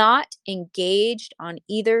 Not engaged on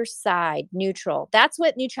either side. Neutral. That's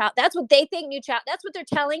what they think neutral. That's what they're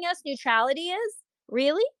telling us neutrality is.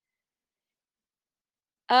 Really?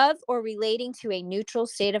 Of or relating to a neutral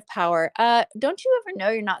state of power. Don't you ever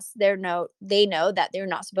know they know that they're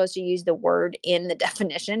not supposed to use the word in the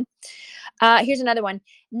definition. Here's another one.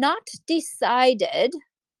 Not decided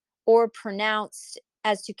or pronounced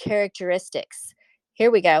as to characteristics.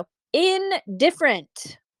 Here we go.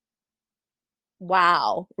 Indifferent.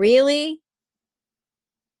 Wow, really?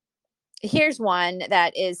 Here's one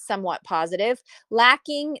that is somewhat positive.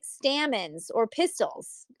 Lacking stamens or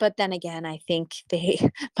pistols. But then again, I think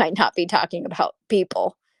they might not be talking about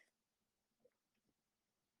people.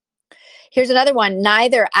 Here's another one.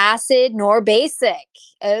 Neither acid nor basic.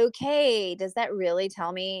 Okay, does that really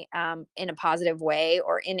tell me in a positive way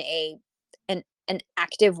or in an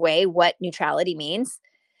active way what neutrality means?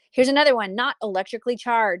 Here's another one. Not electrically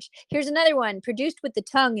charged. Here's another one. Produced with the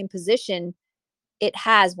tongue in position it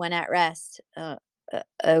has when at rest.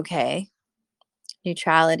 Okay.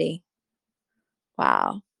 Neutrality.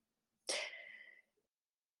 Wow.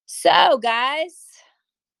 So, guys,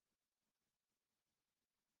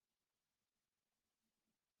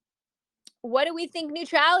 what do we think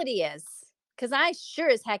neutrality is? Because I sure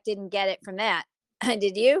as heck didn't get it from that.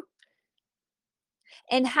 Did you?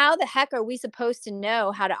 And how the heck are we supposed to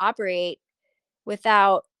know how to operate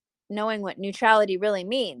without knowing what neutrality really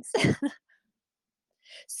means?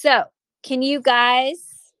 So, can you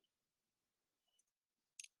guys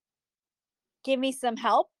give me some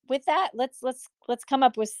help with that? Let's come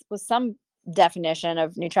up with some definition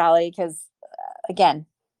of neutrality, because again,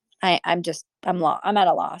 I'm at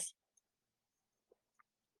a loss.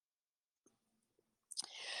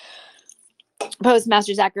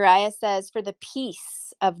 Postmaster Zachariah says, for the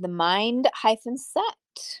peace of the mind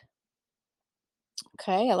 -set.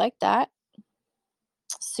 Okay, I like that.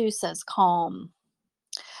 Sue says calm.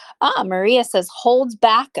 Maria says holds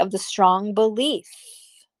back of the strong belief.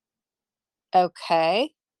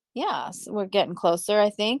 Okay. Yeah, so we're getting closer,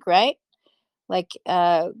 I think, right? Like,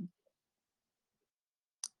 yes,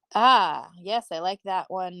 I like that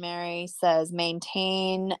one. Mary says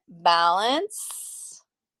maintain balance.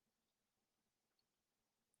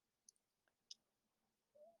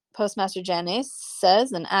 Postmaster Janice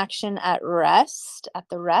says an action at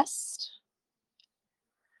the rest.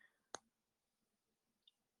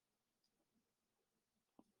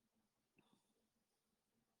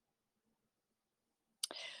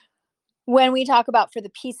 when we talk about for the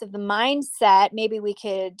peace of the mindset, maybe we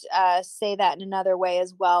could say that in another way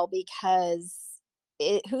as well, because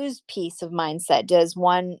whose peace of mindset does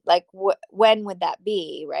one like? When would that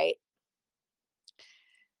be, right?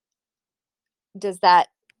 Does that?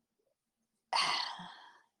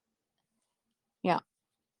 Yeah.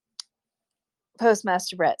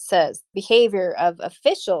 Postmaster Brett says behavior of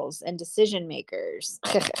officials and decision makers.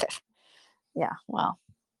 Yeah, well,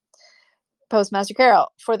 Postmaster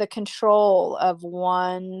Carol, for the control of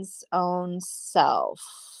one's own self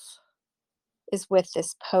is with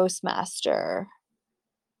this postmaster.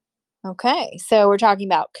 Okay, so we're talking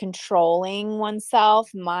about controlling oneself,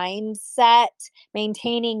 mindset,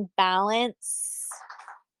 maintaining balance,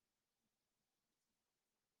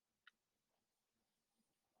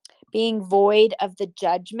 being void of the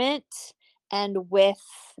judgment, and with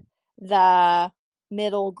the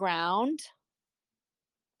middle ground,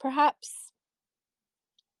 perhaps.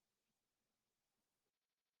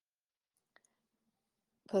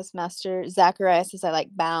 Postmaster Zachariah says, I like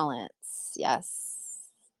balance. Yes,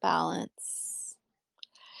 balance.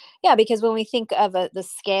 Yeah, because when we think of the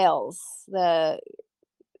scales, the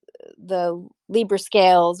Libra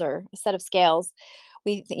scales or a set of scales,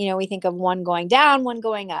 we think of one going down, one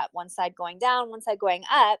going up, one side going down, one side going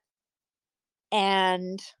up,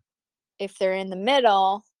 and if they're in the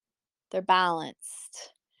middle, they're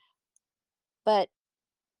balanced. But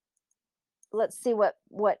let's see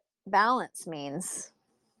what balance means.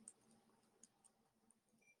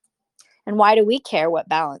 And why do we care what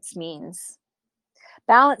balance means?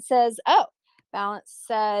 Balance says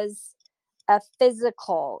a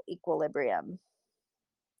physical equilibrium,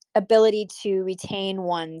 ability to retain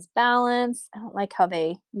one's balance. I don't like how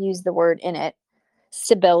they use the word in it.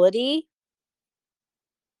 Stability.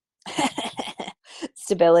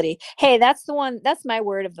 Stability. Hey, that's the one, that's my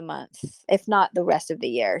word of the month, if not the rest of the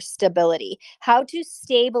year. Stability. How to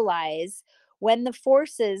stabilize when the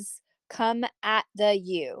forces come at the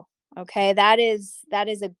you. Okay, that is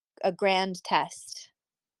a grand test.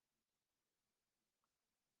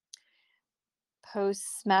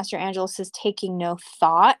 Postmaster Angela says taking no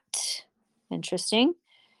thought. Interesting.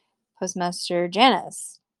 Postmaster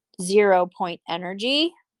Janice, 0 point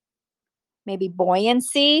energy. Maybe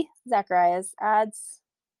buoyancy. Zacharias adds.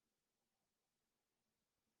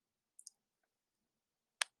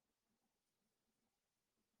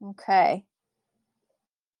 Okay.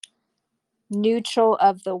 Neutral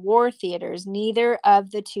of the war theaters, neither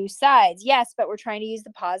of the two sides. Yes, but we're trying to use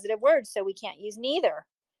the positive words, so we can't use neither.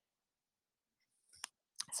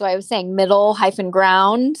 So I was saying middle hyphen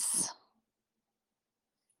grounds.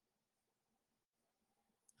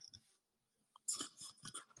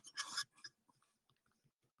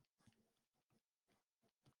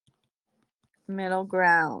 Middle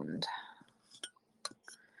ground.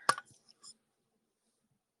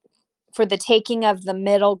 For the taking of the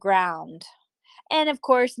middle ground. And of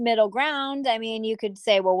course, middle ground, I mean, you could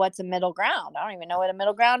say, well, what's a middle ground? I don't even know what a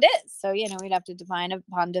middle ground is. So, we'd have to define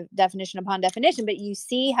upon definition upon definition. But you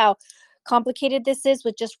see how complicated this is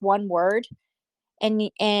with just one word.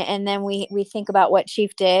 And then we think about what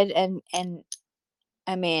Chief did. And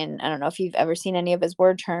I mean, I don't know if you've ever seen any of his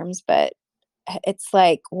word terms, but it's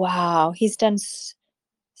like, wow, he's done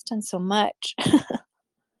so much.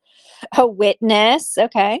 A witness.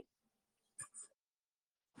 Okay.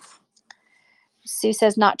 Sue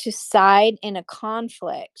says not to side in a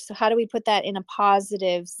conflict. So how do we put that in a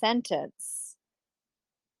positive sentence?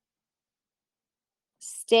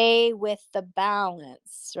 Stay with the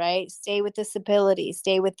balance, right? Stay with the stability,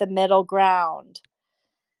 stay with the middle ground.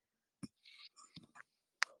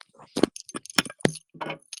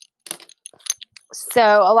 So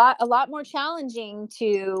a lot more challenging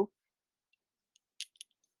to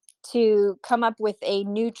come up with a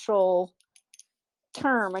neutral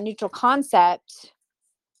term, a neutral concept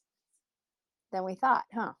than we thought,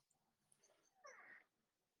 huh?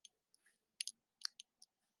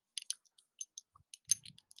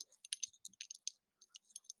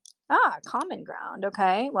 Common ground.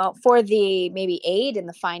 Okay. Well, for the maybe aid in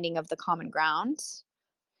the finding of the common ground,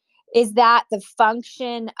 is that the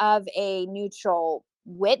function of a neutral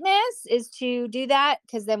witness is to do that?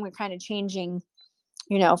 Because then we're kind of changing,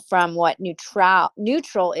 from what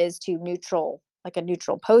neutral is to neutral, like a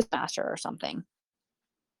neutral postmaster or something.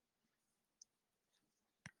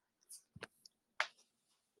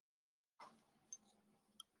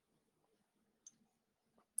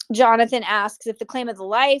 Jonathan asks if the claim of the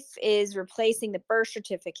life is replacing the birth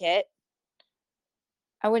certificate.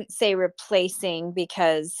 I wouldn't say replacing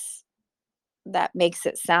because that makes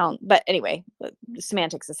it sound, but anyway,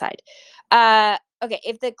 semantics aside. Okay,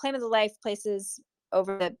 if the claim of the life places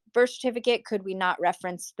over the birth certificate? Could we not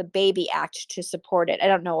reference the Baby Act to support it? I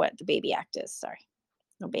don't know what the Baby Act is. Sorry.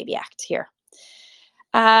 No Baby Act here.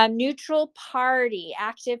 Neutral party,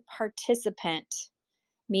 active participant,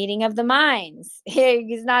 meeting of the minds.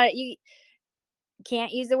 He's not, you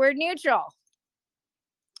can't use the word neutral.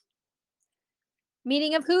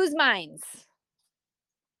 Meeting of whose minds?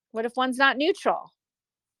 What if one's not neutral?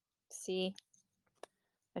 See,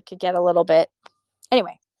 I could get a little bit.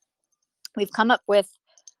 Anyway, we've come up with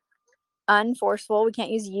unforceful. We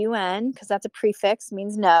can't use UN because that's a prefix,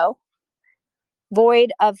 means no.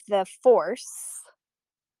 Void of the force.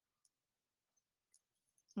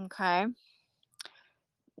 Okay.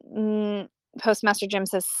 Postmaster Jim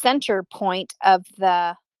says center point of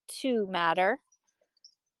the to matter.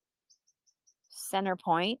 Center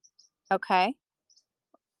point. Okay.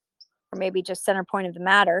 Or maybe just center point of the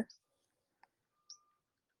matter.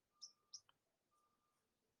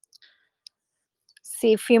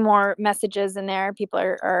 See a few more messages in there. People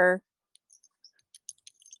are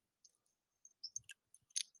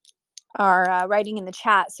writing in the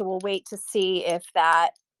chat, so we'll wait to see if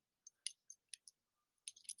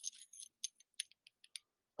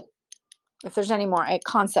there's any more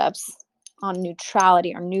concepts on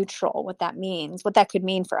neutrality or neutral, what that means, what that could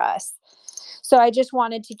mean for us. So I just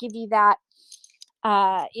wanted to give you that,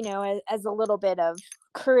 as a little bit of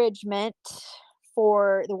encouragement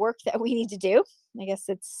for the work that we need to do. I guess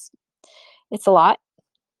it's a lot.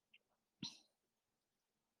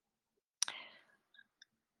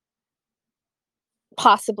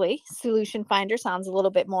 Possibly solution finder sounds a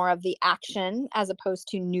little bit more of the action as opposed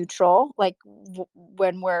to neutral, like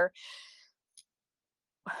when we're,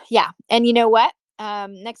 yeah. And you know what?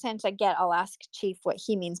 Next time I'll ask Chief what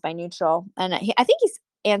he means by neutral. And I think he's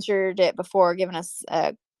answered it before, given us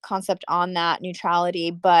a concept on that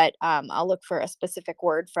neutrality, but I'll look for a specific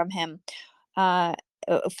word from him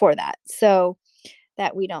for that, so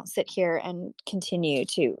that we don't sit here and continue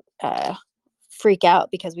to freak out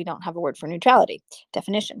because we don't have a word for neutrality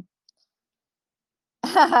definition.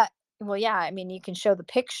 Well, yeah, I mean, you can show the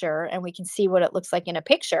picture and we can see what it looks like in a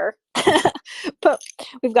picture, but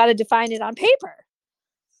we've got to define it on paper.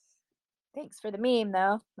 Thanks for the meme,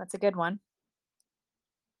 though. That's a good one.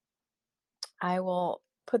 I will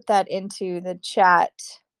put that into the chat,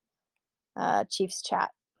 Chief's chat.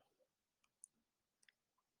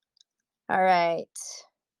 All right.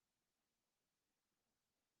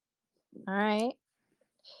 All right.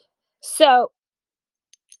 So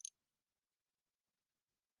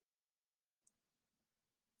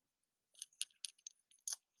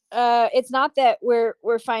it's not that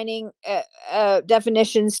we're finding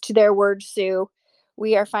definitions to their word, Sue.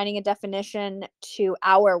 We are finding a definition to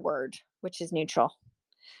our word, which is neutral.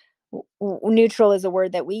 Neutral is a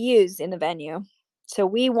word that we use in the venue. So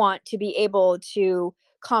we want to be able to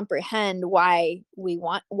comprehend why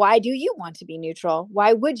do you want to be neutral?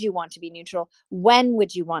 Why would you want to be neutral? When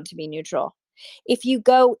would you want to be neutral? If you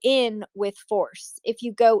go in with force, if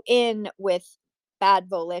you go in with bad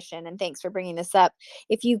volition, and thanks for bringing this up,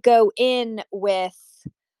 if you go in with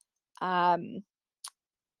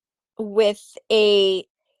a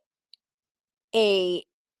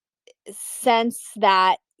sense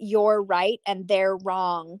that you're right and they're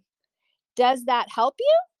wrong, does that help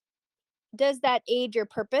you? Does that aid your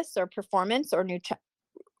purpose or performance or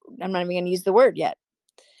I'm not even going to use the word yet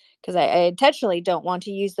because I intentionally don't want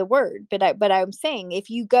to use the word, but I'm saying if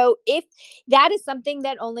that is something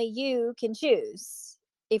that only you can choose,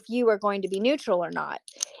 if you are going to be neutral or not.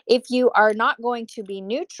 If you are not going to be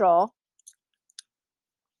neutral,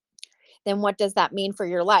 then what does that mean for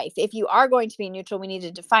your life? If you are going to be neutral, we need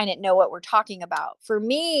to define it, know what we're talking about. For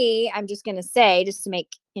me, I'm just going to say, just to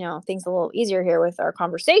make, things a little easier here with our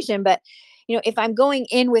conversation, but, if I'm going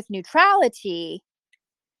in with neutrality,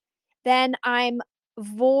 then I'm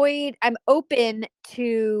open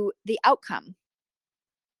to the outcome.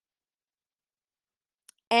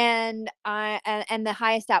 And the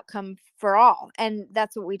highest outcome for all. And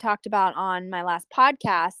that's what we talked about on my last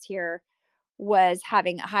podcast here, was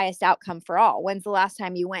having a highest outcome for all. When's the last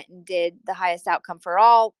time you went and did the highest outcome for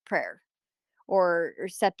all prayer, or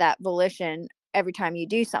set that volition every time you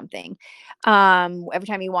do something? Every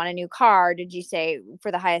time you want a new car, did you say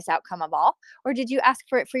for the highest outcome of all, or did you ask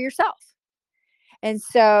for it for yourself? And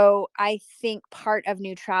so I think part of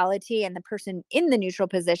neutrality, and the person in the neutral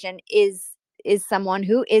position is someone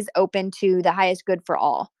who is open to the highest good for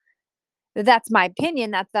all. That's my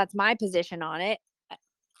opinion. That's my position on it.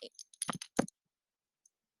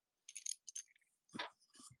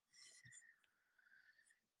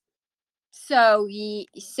 So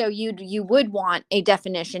you would want a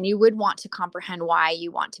definition. You would want to comprehend why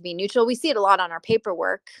you want to be neutral. We see it a lot on our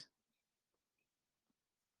paperwork.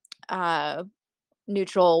 Uh,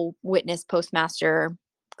 Neutral, witness, postmaster,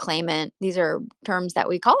 claimant. These are terms that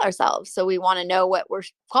we call ourselves. So we want to know what we're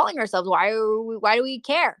calling ourselves. Why do we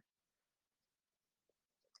care?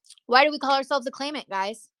 Why do we call ourselves a claimant,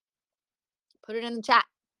 guys? Put it in the chat.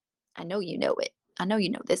 I know you know it. I know you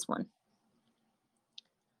know this one.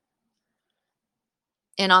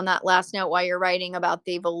 And on that last note, while you're writing about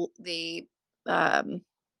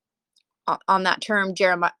on that term,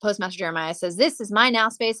 Postmaster Jeremiah says, "This is my now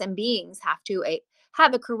space, and beings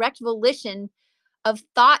have a correct volition of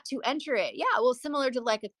thought to enter it." Yeah, well, similar to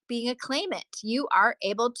like being a claimant, you are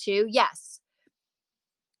able to, yes.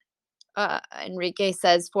 Enrique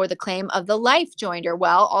says, "For the claim of the life joinder."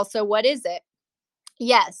 Well, also, what is it?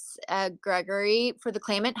 Yes, Gregory, for the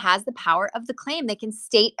claimant has the power of the claim. They can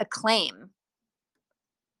state a claim.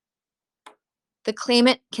 The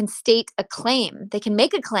claimant can state a claim. They can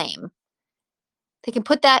make a claim. They can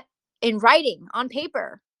put that in writing on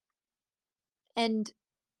paper and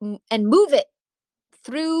move it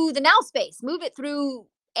through the now space, move it through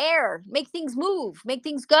air, make things move, make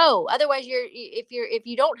things go. Otherwise, if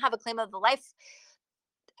you don't have a claim of the life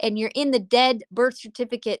and you're in the dead birth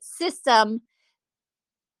certificate system,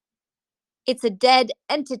 it's a dead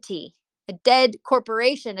entity, a dead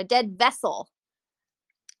corporation, a dead vessel.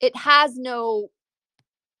 It has no,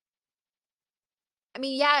 I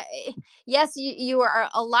mean, yeah, yes, you are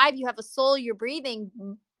alive, you have a soul, you're breathing,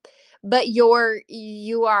 but you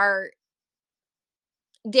are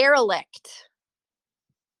derelict.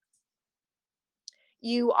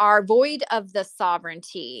 You are void of the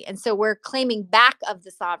sovereignty. And so we're claiming back of the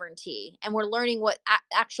sovereignty, and we're learning what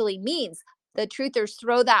actually means. The truthers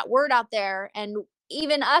throw that word out there, and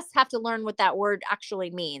even us have to learn what that word actually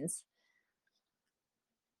means.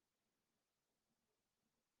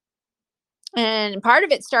 And part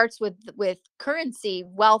of it starts with currency,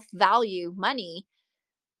 wealth, value, money,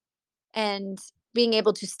 and being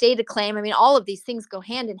able to state a claim. I mean, all of these things go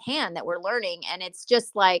hand in hand that we're learning, and it's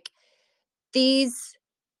just like these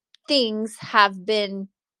things have been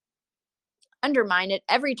undermined at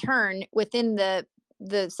every turn within the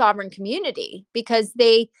sovereign community, because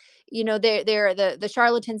they're the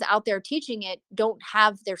charlatans out there teaching it don't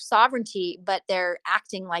have their sovereignty, but they're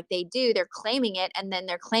acting like they do. They're claiming it, and then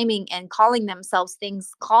they're claiming and calling themselves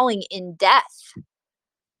things, calling in death,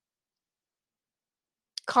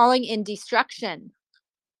 calling in destruction,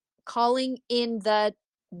 calling in the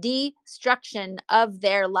destruction of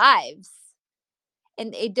their lives.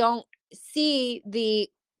 And they don't see the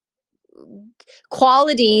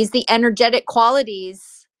qualities, the energetic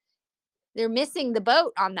qualities. They're missing the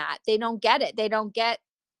boat on that. They don't get it. They don't get,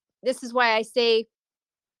 this is why I say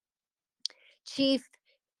Chief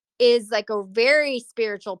is like a very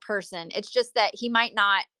spiritual person. It's just that he might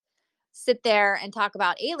not sit there and talk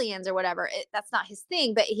about aliens or whatever. That's not his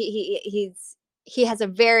thing, but he has a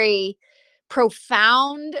very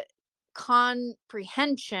profound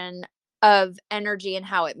comprehension of energy and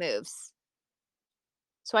how it moves.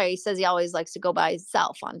 That's why he says he always likes to go by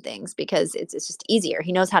himself on things, because it's just easier.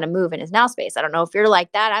 He knows how to move in his now space. I don't know if you're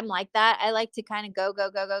like that. I'm like that. I like to kind of go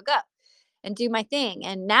and do my thing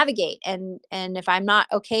and navigate. And if I'm not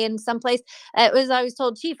okay in some place, it was, I was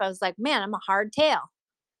told Chief, I was like, man, I'm a hardtail,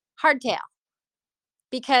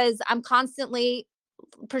 because I'm constantly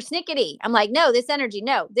persnickety. I'm like, no, this energy,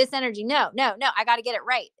 no, this energy, no. I got to get it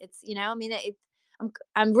right. It's, I mean,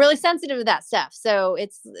 I'm really sensitive to that stuff. So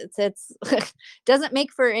it's doesn't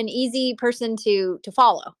make for an easy person to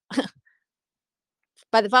follow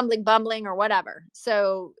by the fumbling, bumbling, or whatever.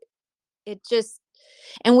 So it just,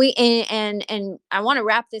 and I want to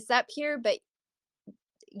wrap this up here, but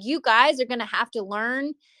you guys are going to have to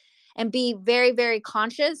learn and be very, very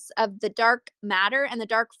conscious of the dark matter and the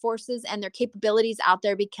dark forces and their capabilities out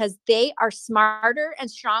there, because they are smarter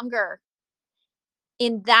and stronger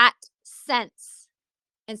in that sense.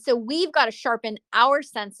 And so we've got to sharpen our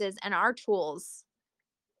senses and our tools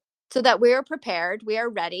so that we are prepared, we are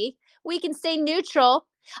ready, we can stay neutral.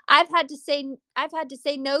 I've had to say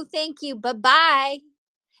no, thank you, bye-bye,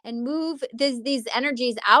 and move these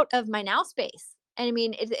energies out of my now space. And I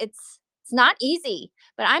mean, it's not easy,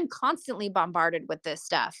 but I'm constantly bombarded with this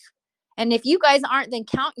stuff. And if you guys aren't, then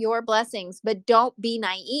count your blessings, but don't be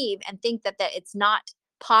naive and think that it's not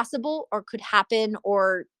possible or could happen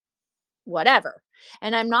or whatever.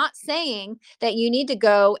 And I'm not saying that you need to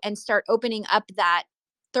go and start opening up that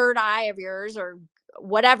third eye of yours or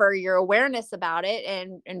whatever, your awareness about it,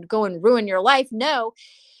 and go and ruin your life. No,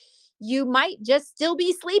 you might just still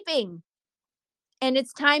be sleeping. And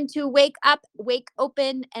it's time to wake up,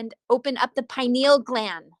 open, and open up the pineal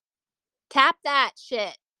gland. Tap that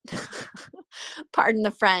shit. Pardon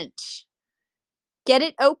the French. Get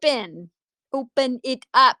it open. Open it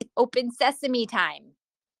up. Open sesame time.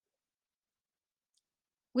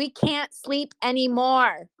 We can't sleep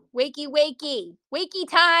anymore. Wakey, wakey. Wakey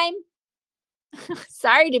time.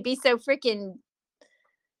 Sorry to be so freaking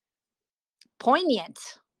poignant.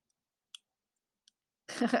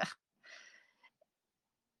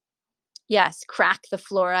 Yes, crack the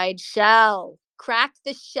fluoride shell. Crack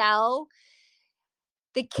the shell,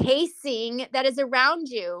 the casing that is around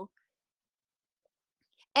you,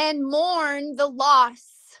 and mourn the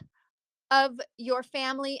loss of your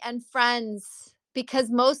family and friends, because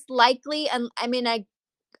most likely, and I mean,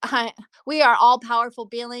 we are all powerful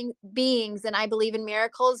beings, and I believe in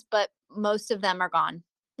miracles, but most of them are gone.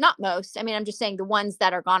 Not most. I mean, I'm just saying the ones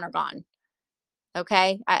that are gone are gone.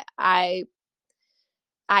 Okay, I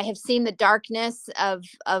have seen the darkness of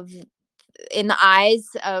in the eyes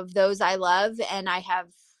of those I love, and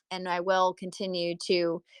I will continue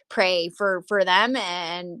to pray for them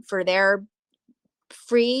and for their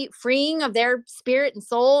freeing of their spirit and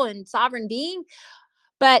soul and sovereign being.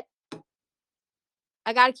 But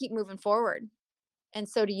I got to keep moving forward, and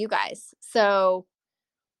so do you guys. So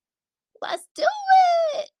let's do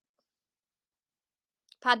it.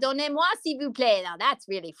 Pardonnez-moi, s'il vous plaît. Now that's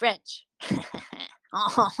really French.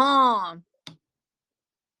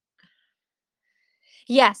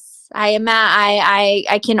 Yes, I am.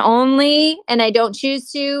 I can only, and I don't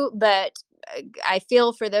choose to, but I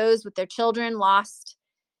feel for those with their children lost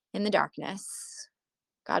in the darkness.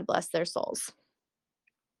 God bless their souls.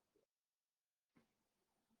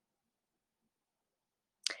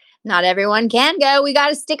 Not everyone can go. We got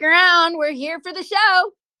to stick around. We're here for the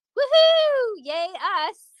show. Woohoo! Yay,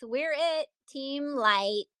 us. We're it. Team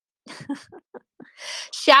Light.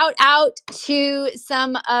 Shout out to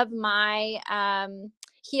some of my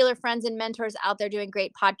healer friends and mentors out there doing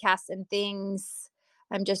great podcasts and things.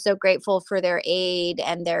 I'm just so grateful for their aid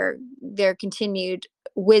and their continued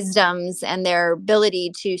wisdoms and their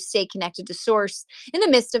ability to stay connected to source in the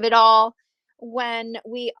midst of it all. When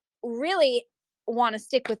we really want to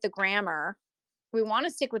stick with the grammar, we want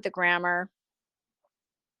to stick with the grammar.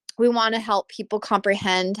 We want to help people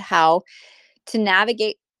comprehend how to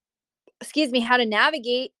navigate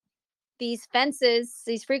these fences,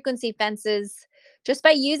 these frequency fences, just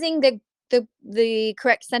by using the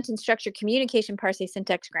correct sentence structure, communication, parsing,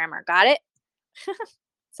 syntax, grammar. Got it?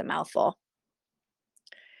 It's a mouthful.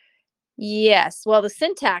 Yes. Well, the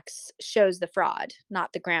syntax shows the fraud,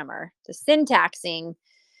 not the grammar. The syntaxing,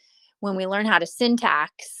 when we learn how to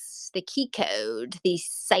syntax the key code, the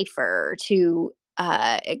cipher to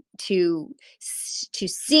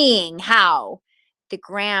seeing how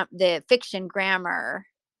the fiction grammar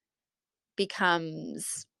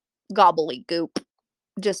becomes gobbledygook,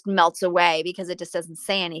 just melts away because it just doesn't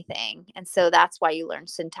say anything. And so that's why you learn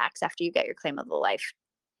syntax after you get your claim of the life.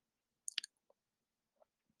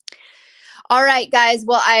 All right, guys.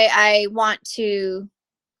 Well, I want to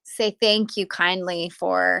say thank you kindly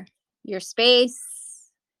for your space.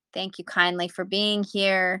 Thank you kindly for being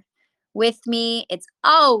here with me. It's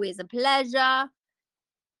always a pleasure.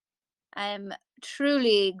 I'm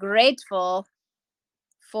truly grateful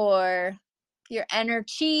for your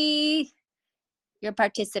energy, your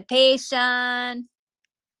participation.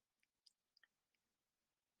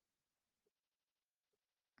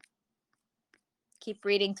 Keep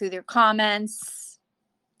reading through their comments.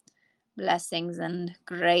 Blessings and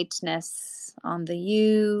greatness on the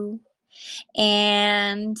you.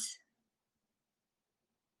 And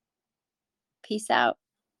peace out.